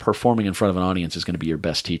point, performing in front of an audience is going to be your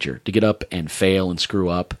best teacher. To get up and fail and screw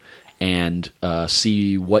up and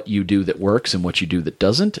see what you do that works and what you do that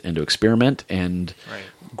doesn't, and to experiment and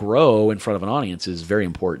grow in front of an audience is very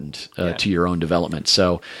important to your own development.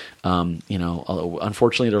 So,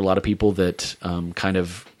 unfortunately, there are a lot of people that kind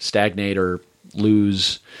of stagnate or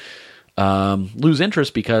lose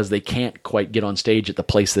interest because they can't quite get on stage at the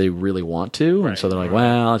place they really want to, and so they're like,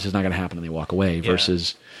 well, it's just not going to happen, and they walk away.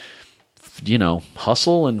 Versus,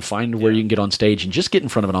 hustle and find where you can get on stage and just get in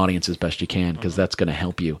front of an audience as best you can, because that's going to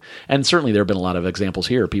help you. And certainly there have been a lot of examples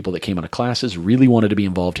here, people that came out of classes, really wanted to be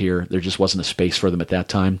involved here. There just wasn't a space for them at that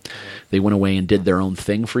time. They went away and did their own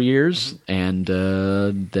thing for years, and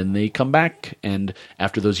then they come back, and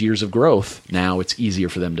after those years of growth, now it's easier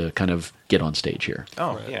for them to kind of get on stage here.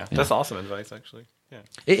 Oh, yeah. That's awesome advice, actually. Yeah.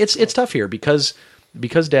 It's tough here because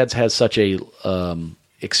Dad's has such a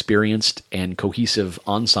experienced and cohesive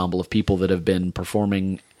ensemble of people that have been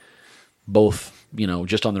performing both,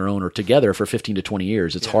 just on their own or together for 15 to 20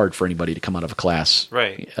 years. It's hard for anybody to come out of a class,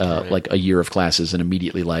 like a year of classes, and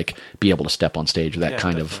immediately be able to step on stage with that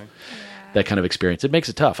kind of experience. It makes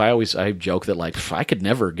it tough. I joke that I could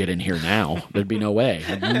never get in here now. There'd be no way.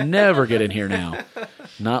 I'd never get in here now.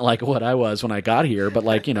 Not like what I was when I got here, but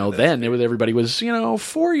then everybody was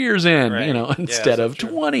 4 years in, instead of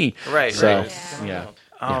 20. Right. So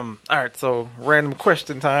all right, so random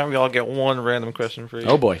question time. We all get one random question for you.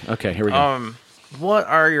 Oh boy. Okay, here we go. What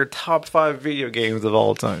are your top 5 video games of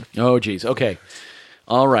all time? Oh geez. Okay.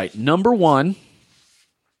 All right. Number 1,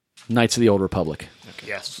 Knights of the Old Republic. Okay.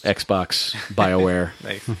 Yes. Xbox, BioWare.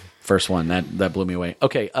 Nice. First one. That blew me away.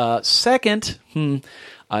 Okay. Second,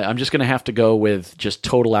 I'm just going to have to go with just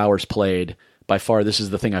total hours played. By far, this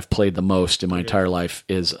is the thing I've played the most in my entire life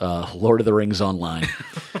is Lord of the Rings Online.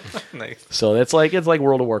 Nice. So it's like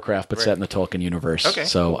World of Warcraft, but set in the Tolkien universe. Okay.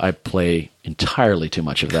 So I play entirely too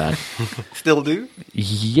much of that. Still do?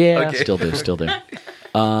 Yeah, Okay. still do.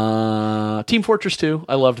 Team Fortress 2,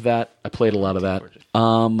 I loved that. I played a lot of that.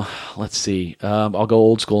 Let's see. I'll go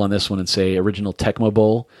old school on this one and say original Tecmo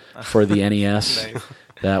Bowl for the NES.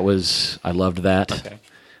 Nice. I loved that. Okay.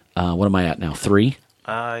 What am I at now? 3?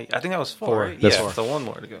 I think that was 4. Right? That's yeah, 4. so one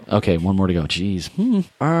more to go. Okay, one more to go. Jeez.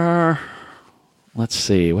 Let's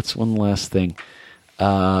see. What's one last thing?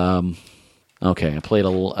 Okay, I played a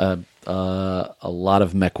lot of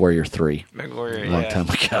MechWarrior 3. MechWarrior, a long time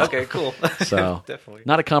ago. Okay, cool. So definitely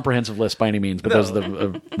not a comprehensive list by any means, but those are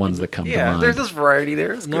the ones that come to mind. There's this variety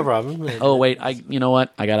there. It's No good. problem. Oh wait, you know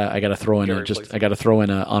what? I gotta throw in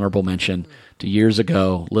an honorable mention to years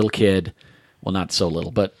ago, little kid. Well, not so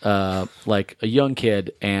little, but like a young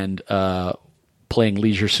kid and playing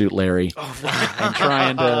Leisure Suit Larry and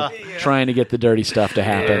trying to get the dirty stuff to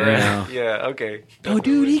happen. Yeah, okay. Oh,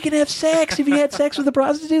 dude, he can have sex if he had sex with a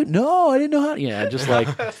prostitute. No, I didn't know how. Yeah, just like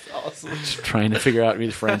awesome. just trying to figure out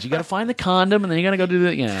with friends. You got to find the condom, and then you got to go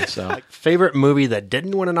do the So favorite movie that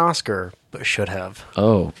didn't win an Oscar but should have.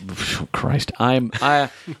 Oh, Christ! I'm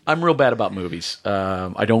real bad about movies.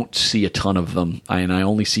 I don't see a ton of them, and I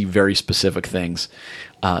only see very specific things.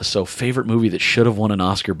 So favorite movie that should have won an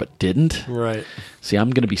Oscar but didn't? Right. See,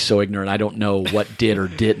 I'm going to be so ignorant. I don't know what did or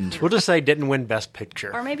didn't. We'll just say didn't win Best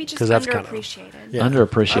Picture. Or maybe just 'Cause that's underappreciated.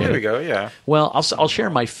 Underappreciated. Oh, there we go, yeah. Well, I'll share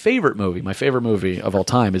my favorite movie. My favorite movie of all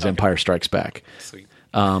time is Empire Strikes Back. Sweet.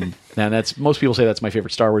 And that's most people say that's my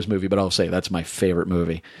favorite Star Wars movie, but I'll say that's my favorite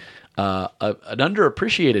movie. An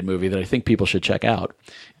underappreciated movie that I think people should check out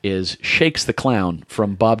is Shakes the Clown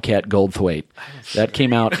from Bobcat Goldthwait. That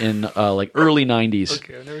came out in like early 90s.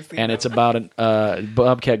 Okay, I've never seen and that it's about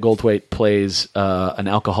Bobcat Goldthwait plays an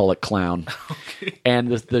alcoholic clown. Okay. And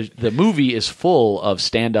the movie is full of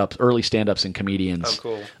early stand-ups and comedians. Oh,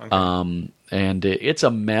 cool. Okay. And it's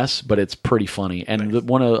a mess, but it's pretty funny. And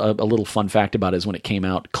a little fun fact about it is when it came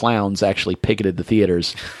out, clowns actually picketed the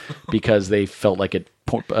theaters because they felt like it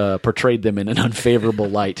portrayed them in an unfavorable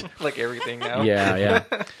light. Like everything now. Yeah.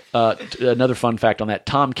 Another fun fact on that: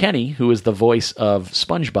 Tom Kenny, who is the voice of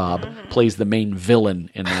SpongeBob, plays the main villain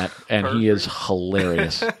in that, and he is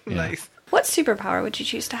hilarious. Yeah. Nice. What superpower would you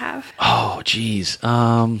choose to have? Oh, geez.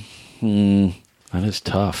 That is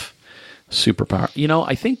tough. Superpower.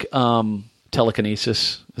 I think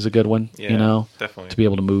telekinesis is a good one. Yeah, definitely. To be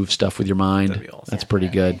able to move stuff with your mind. That'd be awesome. That's pretty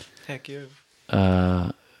good. Heck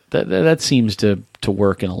yeah. That seems to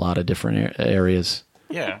work in a lot of different areas.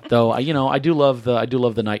 Yeah. Though I do love the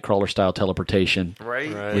Nightcrawler style teleportation.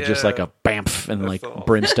 Right. With just like a bamf and like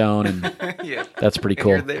brimstone and Yeah. that's pretty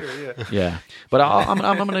cool. You're there, yeah. Yeah. But I'm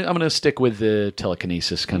gonna stick with the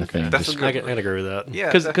telekinesis kind of thing. I can agree with that.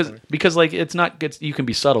 Yeah. Because like you can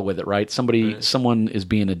be subtle with it, right? Someone is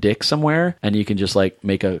being a dick somewhere, and you can just like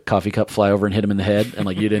make a coffee cup fly over and hit him in the head, and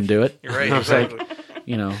like you didn't do it. You're right. It's like, Exactly.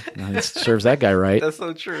 it serves that guy right. That's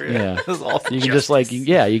so true. Yeah. That's awesome. You can just you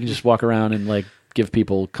can just walk around and give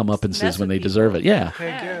people comeuppances when they deserve it. Yeah.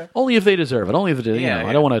 Yeah. Only if they deserve it. Only if they,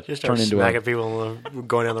 I don't want to Just turn start into smacking people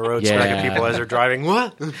going down the road, Yeah. smacking people as they're driving.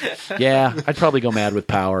 What? Yeah, I'd probably go mad with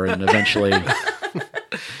power and eventually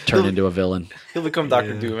turn into a villain. He'll become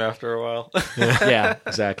Dr. Doom after a while. Yeah,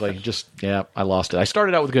 exactly. I lost it. I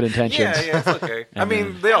started out with good intentions. Yeah, it's okay. I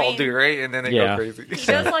mean, they all do, right? And then they go crazy. He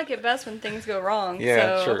does like it best when things go wrong.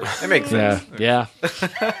 Yeah, so. sure. It makes sense. Yeah.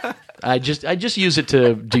 I just use it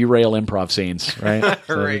to derail improv scenes, right?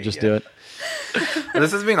 So Right, do it.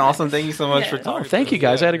 This has been awesome. Thank you so much for talking. Thank you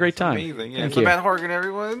guys. I had a great time. Amazing. Yeah, Thank so you. Matt Horgan,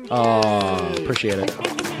 everyone. Oh, appreciate it.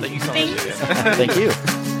 Thank you so much. Thank you.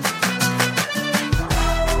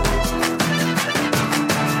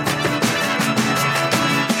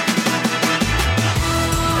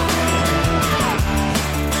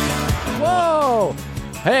 Whoa!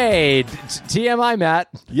 Hey, TMI, Matt.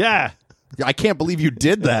 Yeah. I can't believe you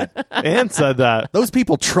did that. And said that. Those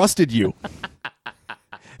people trusted you.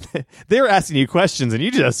 They were asking you questions, and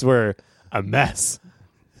you just were a mess.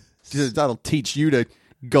 That'll teach you to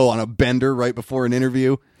go on a bender right before an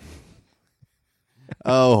interview.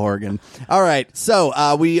 Oh, Horgan. All right.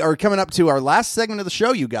 So we are coming up to our last segment of the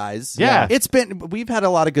show, you guys. Yeah. We've had a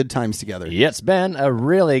lot of good times together. It's been a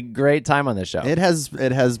really great time on this show. It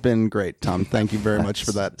has been great, Tom. Thank you very much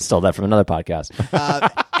for that. Stole that from another podcast.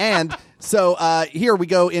 And so here we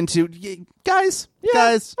go into guys,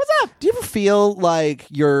 what's up? Do you ever feel like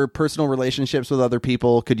your personal relationships with other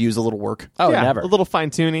people could use a little work? Oh, never. A little fine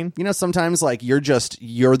tuning. You know, sometimes like you're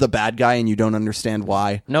the bad guy and you don't understand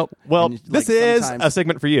why. Nope. Well, And, this like, is sometimes- a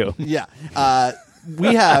segment for you. Yeah.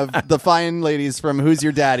 We have the fine ladies from Who's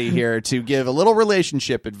Your Daddy here to give a little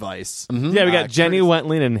relationship advice. Yeah, we got Jenny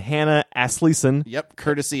Wentling and Hannah Asleeson. Yep,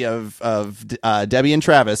 courtesy of Debbie and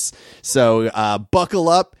Travis. So buckle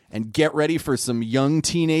up and get ready for some young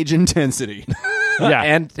teenage intensity. Yeah.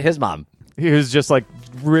 And his mom. He was just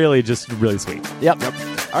really sweet. Yep.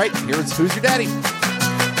 All right, here's Who's Your Daddy.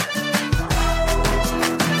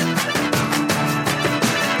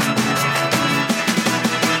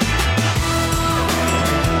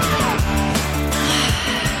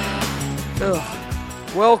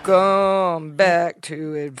 Welcome back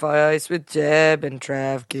to Advice with Deb and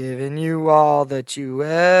Trav, giving you all that you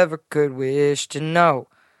ever could wish to know.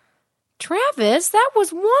 Travis, that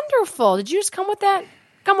was wonderful. Did you just come up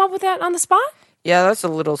with that on the spot? Yeah, that's a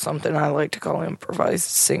little something I like to call improvised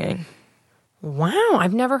singing. Wow,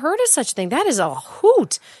 I've never heard of such a thing. That is a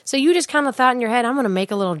hoot. So you just kind of thought in your head, I'm going to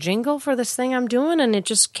make a little jingle for this thing I'm doing, and it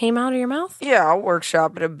just came out of your mouth? Yeah, I'll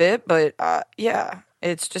workshop it a bit, but yeah,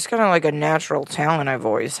 it's just kind of like a natural talent I've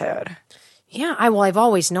always had. Yeah, I've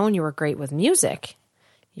always known you were great with music.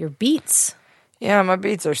 Your beats. Yeah, my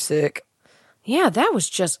beats are sick. Yeah, that was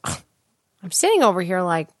just... I'm sitting over here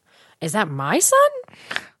like, is that my son?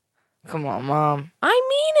 Come on, Mom. I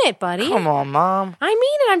mean it, buddy. Come on, Mom. I mean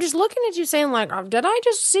it. I'm just looking at you saying like, did I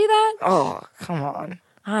just see that? Oh, come on.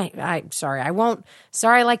 I'm sorry. I won't.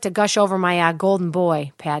 Sorry, I like to gush over my Golden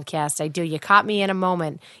Boy podcast. I do. You caught me in a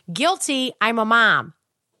moment. Guilty. I'm a mom.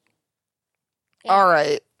 Yeah. All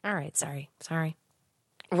right. Sorry.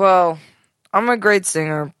 Well, I'm a great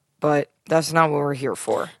singer, but that's not what we're here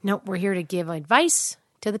for. Nope, we're here to give advice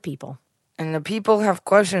to the people. And the people have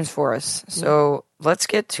questions for us, so let's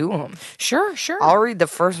get to them. Sure. I'll read the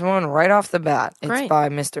first one right off the bat. Great. It's by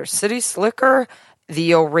Mr. City Slicker,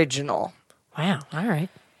 the original. Wow, all right.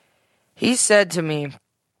 He said to me,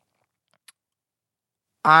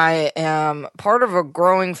 I am part of a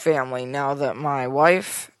growing family now that my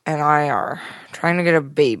wife and I are trying to get a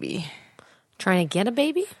baby. Trying to get a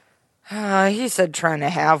baby? He said trying to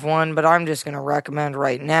have one, but I'm just going to recommend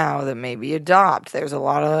right now that maybe adopt. There's a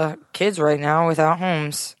lot of kids right now without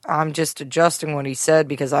homes. I'm just adjusting what he said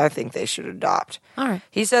because I think they should adopt. All right.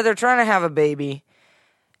 He said they're trying to have a baby,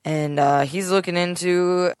 and he's looking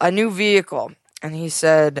into a new vehicle. And he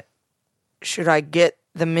said, should I get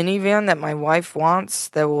the minivan that my wife wants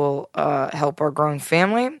that will help our growing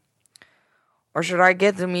family? Or should I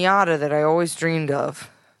get the Miata that I always dreamed of?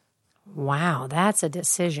 Wow, that's a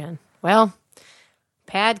decision. Well,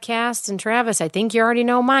 Padcast and Travis, I think you already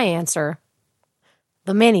know my answer.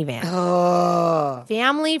 The minivan.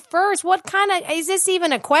 Family first. What kind of... Is this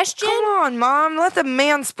even a question? Come on, Mom. Let the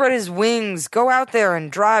man spread his wings. Go out there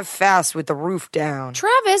and drive fast with the roof down.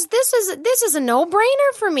 Travis, this is a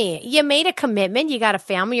no-brainer for me. You made a commitment. You got a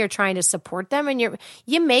family. You're trying to support them, and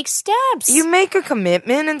you make steps. You make a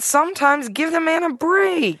commitment, and sometimes give the man a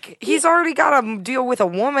break. He's already got to deal with a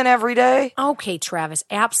woman every day. Okay, Travis,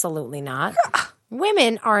 absolutely not.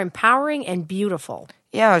 Women are empowering and beautiful.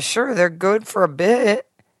 Yeah, sure, they're good for a bit.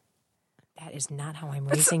 That is not how I'm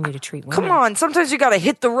raising you to treat women. Come on, sometimes you gotta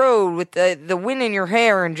hit the road with the wind in your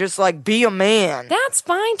hair and just, like, be a man. That's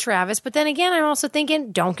fine, Travis. But then again, I'm also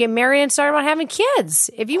thinking, don't get married and start about having kids.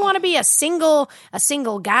 If you want to be a single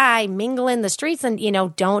guy mingling the streets, then,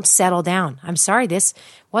 don't settle down. I'm sorry,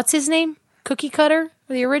 what's his name? Cookie Cutter,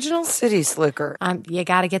 the original? City Slicker. You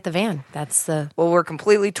got to get the van. Well, we're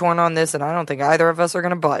completely torn on this, and I don't think either of us are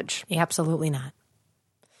gonna budge. Absolutely not.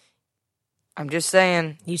 I'm just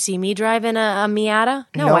saying. You see me driving a Miata?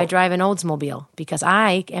 No, I drive an Oldsmobile because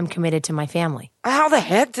I am committed to my family. How the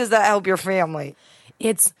heck does that help your family?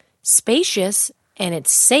 It's spacious and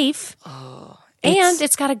it's safe. And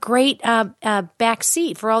it's got a great back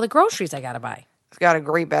seat for all the groceries I got to buy. It's got a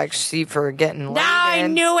great back seat for getting laid I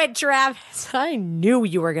in. knew it, Travis. I knew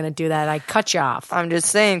you were going to do that. I cut you off. I'm just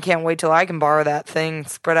saying, can't wait till I can borrow that thing,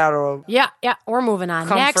 spread out a Yeah, we're moving on.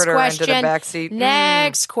 Next comforter question. into the back seat.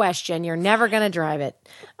 Next question. You're never going to drive it.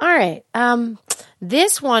 All right.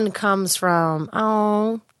 This one comes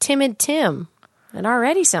from, Timid Tim. It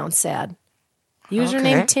already sounds sad.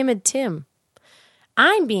 Username Okay. Timid Tim.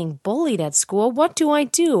 I'm being bullied at school. What do I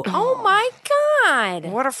do? Oh my God.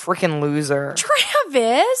 What a freaking loser.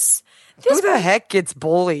 Travis. Who the heck gets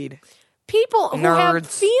bullied? People who have Nerds.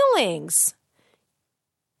 feelings.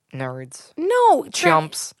 Nerds. No.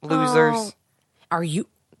 Chumps. Losers. Oh. Are you...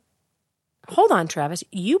 Hold on, Travis.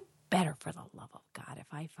 You better, for the love of God, if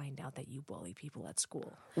I find out that you bully people at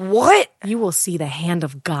school. What? You will see the hand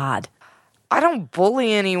of God. I don't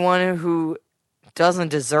bully anyone who doesn't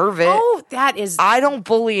deserve it. Oh, that is... I don't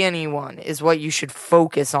bully anyone is what you should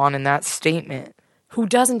focus on in that statement. Who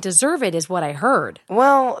doesn't deserve it is what I heard.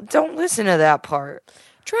 Well, don't listen to that part.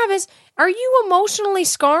 Travis, are you emotionally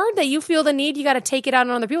scarred that you feel the need you got to take it out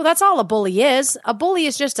on other people? That's all a bully is. A bully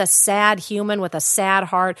is just a sad human with a sad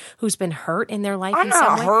heart who's been hurt in their life I'm in some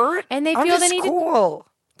not way. hurt. And they I'm feel just the need cool.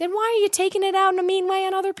 Then why are you taking it out in a mean way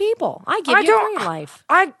on other people? I give you a green life.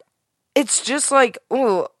 It's just like,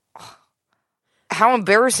 ooh, how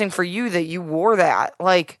embarrassing for you that you wore that.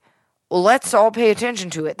 Like, let's all pay attention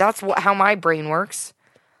to it. That's how my brain works.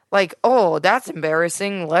 Like, oh, that's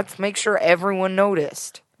embarrassing. Let's make sure everyone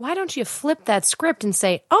noticed. Why don't you flip that script and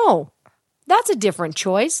say, oh, that's a different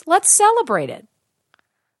choice. Let's celebrate it.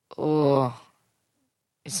 Oh,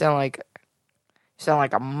 you sound like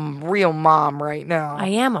a real mom right now. I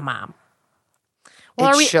am a mom.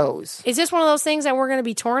 It shows. Is this one of those things that we're going to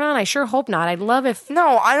be torn on? I sure hope not. I'd love if...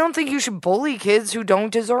 No, I don't think you should bully kids who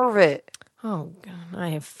don't deserve it. Oh, God, I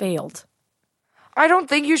have failed. I don't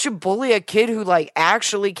think you should bully a kid who, like,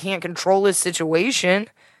 actually can't control his situation.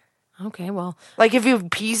 Okay, well... Like, if he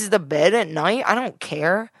pees the bed at night, I don't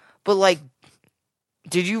care. But, like,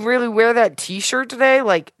 did you really wear that t-shirt today?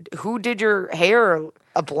 Like, who did your hair?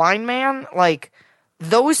 A blind man? Like,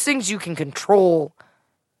 those things you can control...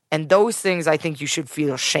 And those things I think you should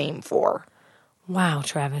feel shame for. Wow,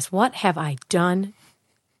 Travis, what have I done?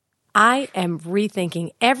 I am rethinking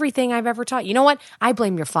everything I've ever taught. You know what? I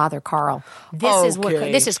blame your father, Carl.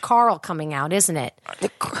 This is Carl coming out, isn't it?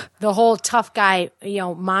 The whole tough guy,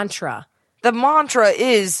 mantra. The mantra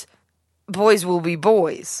is boys will be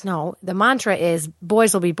boys. No, the mantra is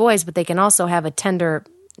boys will be boys, but they can also have a tender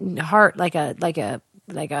heart, like a.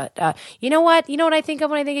 You know what? You know what I think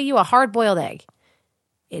of when I think of you? A hard-boiled egg.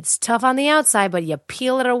 It's tough on the outside, but you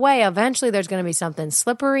peel it away. Eventually, there's going to be something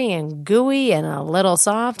slippery and gooey and a little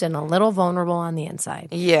soft and a little vulnerable on the inside.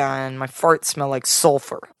 Yeah, and my farts smell like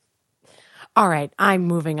sulfur. All right, I'm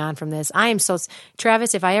moving on from this. I am so...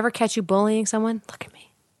 Travis, if I ever catch you bullying someone, look at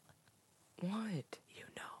me. What? You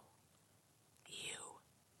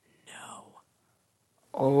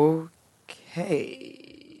know.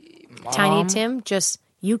 Okay, Mom. Tiny Tim, just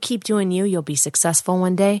you keep doing you. You'll be successful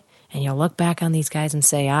one day. And you'll look back on these guys and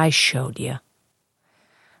say, I showed you.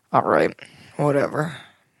 All right. Whatever.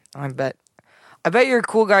 I bet you're a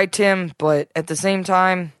cool guy, Tim, but at the same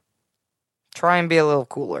time, try and be a little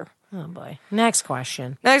cooler. Oh, boy. Next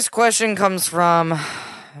question. Next question comes from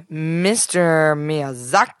Mr.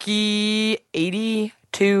 Miyazaki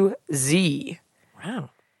 82Z.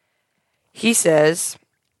 Wow. He says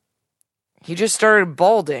he just started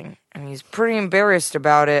balding, and he's pretty embarrassed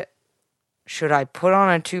about it. Should I put on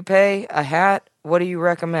a toupee, a hat? What do you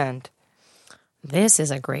recommend? This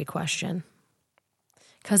is a great question.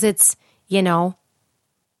 Because it's,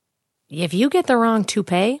 if you get the wrong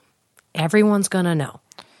toupee, everyone's going to know.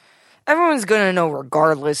 Everyone's going to know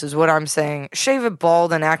regardless is what I'm saying. Shave it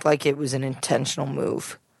bald and act like it was an intentional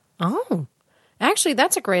move. Oh, actually,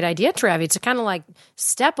 that's a great idea, Travis. It's kind of like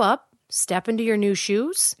step up, step into your new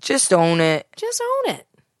shoes. Just own it. Just own it.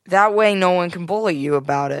 That way no one can bully you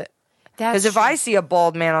about it. Because if I see a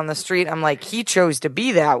bald man on the street, I'm like, he chose to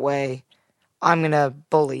be that way. I'm going to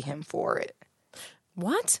bully him for it.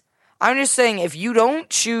 What? I'm just saying, if you don't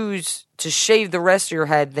choose to shave the rest of your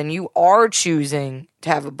head, then you are choosing to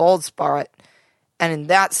have a bald spot. And in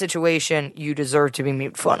that situation, you deserve to be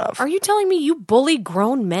made fun of. Are you telling me you bully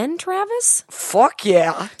grown men, Travis? Fuck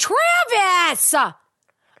yeah. Travis!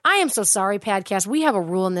 I am so sorry, Padcast. We have a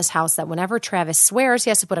rule in this house that whenever Travis swears,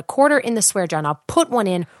 he has to put a quarter in the swear jar. I'll put one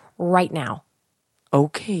in right now.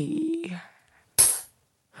 Okay.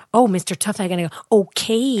 Oh, Mr. Tough Guy gonna go,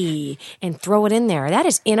 okay, and throw it in there. That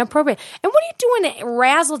is inappropriate. And what are you doing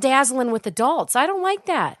razzle-dazzling with adults? I don't like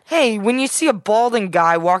that. Hey, when you see a balding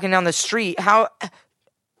guy walking down the street, how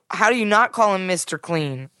do you not call him Mr.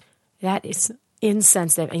 Clean? That is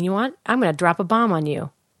insensitive. And you know what? I'm going to drop a bomb on you.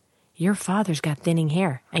 Your father's got thinning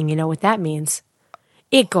hair. And you know what that means?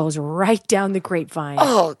 It goes right down the grapevine.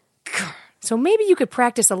 Oh, God. So maybe you could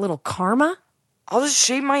practice a little karma? I'll just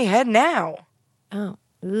shave my head now. Oh,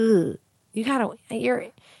 ugh. You gotta,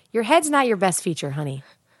 your head's not your best feature, honey.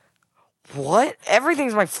 What?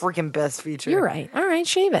 Everything's my freaking best feature. You're right. All right,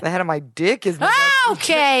 shave it. The head of my dick is my best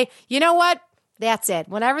feature. Okay. You know what? That's it.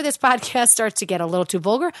 Whenever this podcast starts to get a little too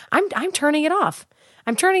vulgar, I'm turning it off.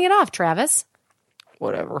 I'm turning it off, Travis.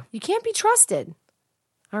 Whatever. You can't be trusted.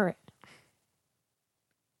 All right.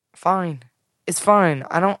 Fine. It's fine.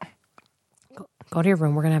 I don't... Go to your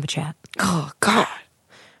room. We're going to have a chat. Oh, God.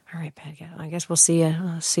 All right, Padcat. I guess we'll see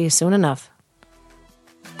you soon enough.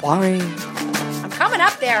 Bye. I'm coming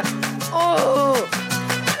up there. Oh.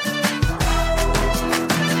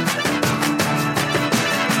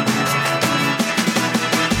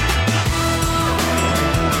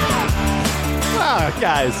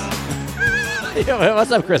 Guys.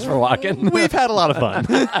 What's up, Christopher Walken? We've had a lot of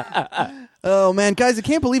fun. Oh, man. Guys, I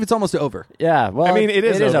can't believe it's almost over. Yeah, well, I mean, it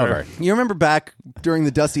is over. You remember back during the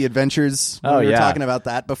Dusty Adventures when we were talking about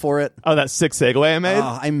that before it? Oh, that sick segue I made?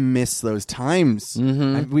 Oh, I miss those times.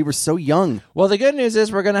 Mm-hmm. We were so young. Well, the good news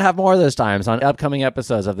is we're going to have more of those times on upcoming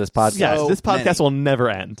episodes of this podcast. Yes, this podcast will never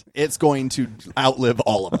end. It's going to outlive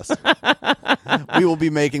all of us. We will be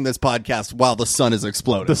making this podcast while the sun is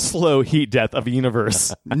exploding. The slow heat death of a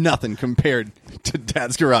universe. Nothing compared to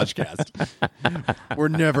Dad's Garage Cast. We're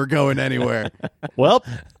never going anywhere. Well,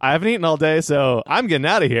 I haven't eaten all day, so I'm getting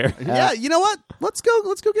out of here. Yeah, you know what? Let's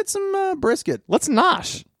go get some brisket. Let's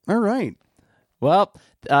nosh. All right. Well,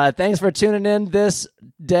 thanks for tuning in this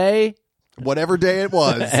day. Whatever day it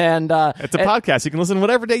was. And it's a podcast. You can listen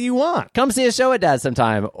whatever day you want. Come see a show at Dad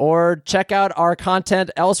sometime, or check out our content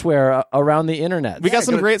elsewhere around the internet. We got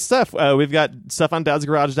some great stuff. We've got stuff on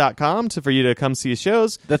dadsgarage.com for you to come see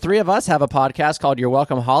shows. The three of us have a podcast called You're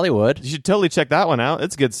Welcome Hollywood. You should totally check that one out.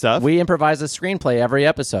 It's good stuff. We improvise a screenplay every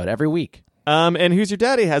episode, every week. And Who's Your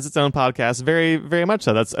Daddy has its own podcast, very, very much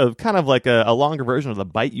so. That's kind of like a longer version of the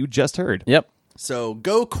bite you just heard. Yep. So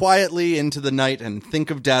go quietly into the night and think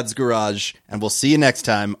of Dad's Garage, and we'll see you next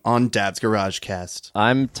time on Dad's Garage Cast.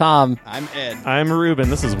 I'm Tom. I'm Ed. I'm Ruben.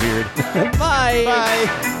 This is weird. Bye.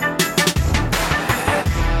 Bye.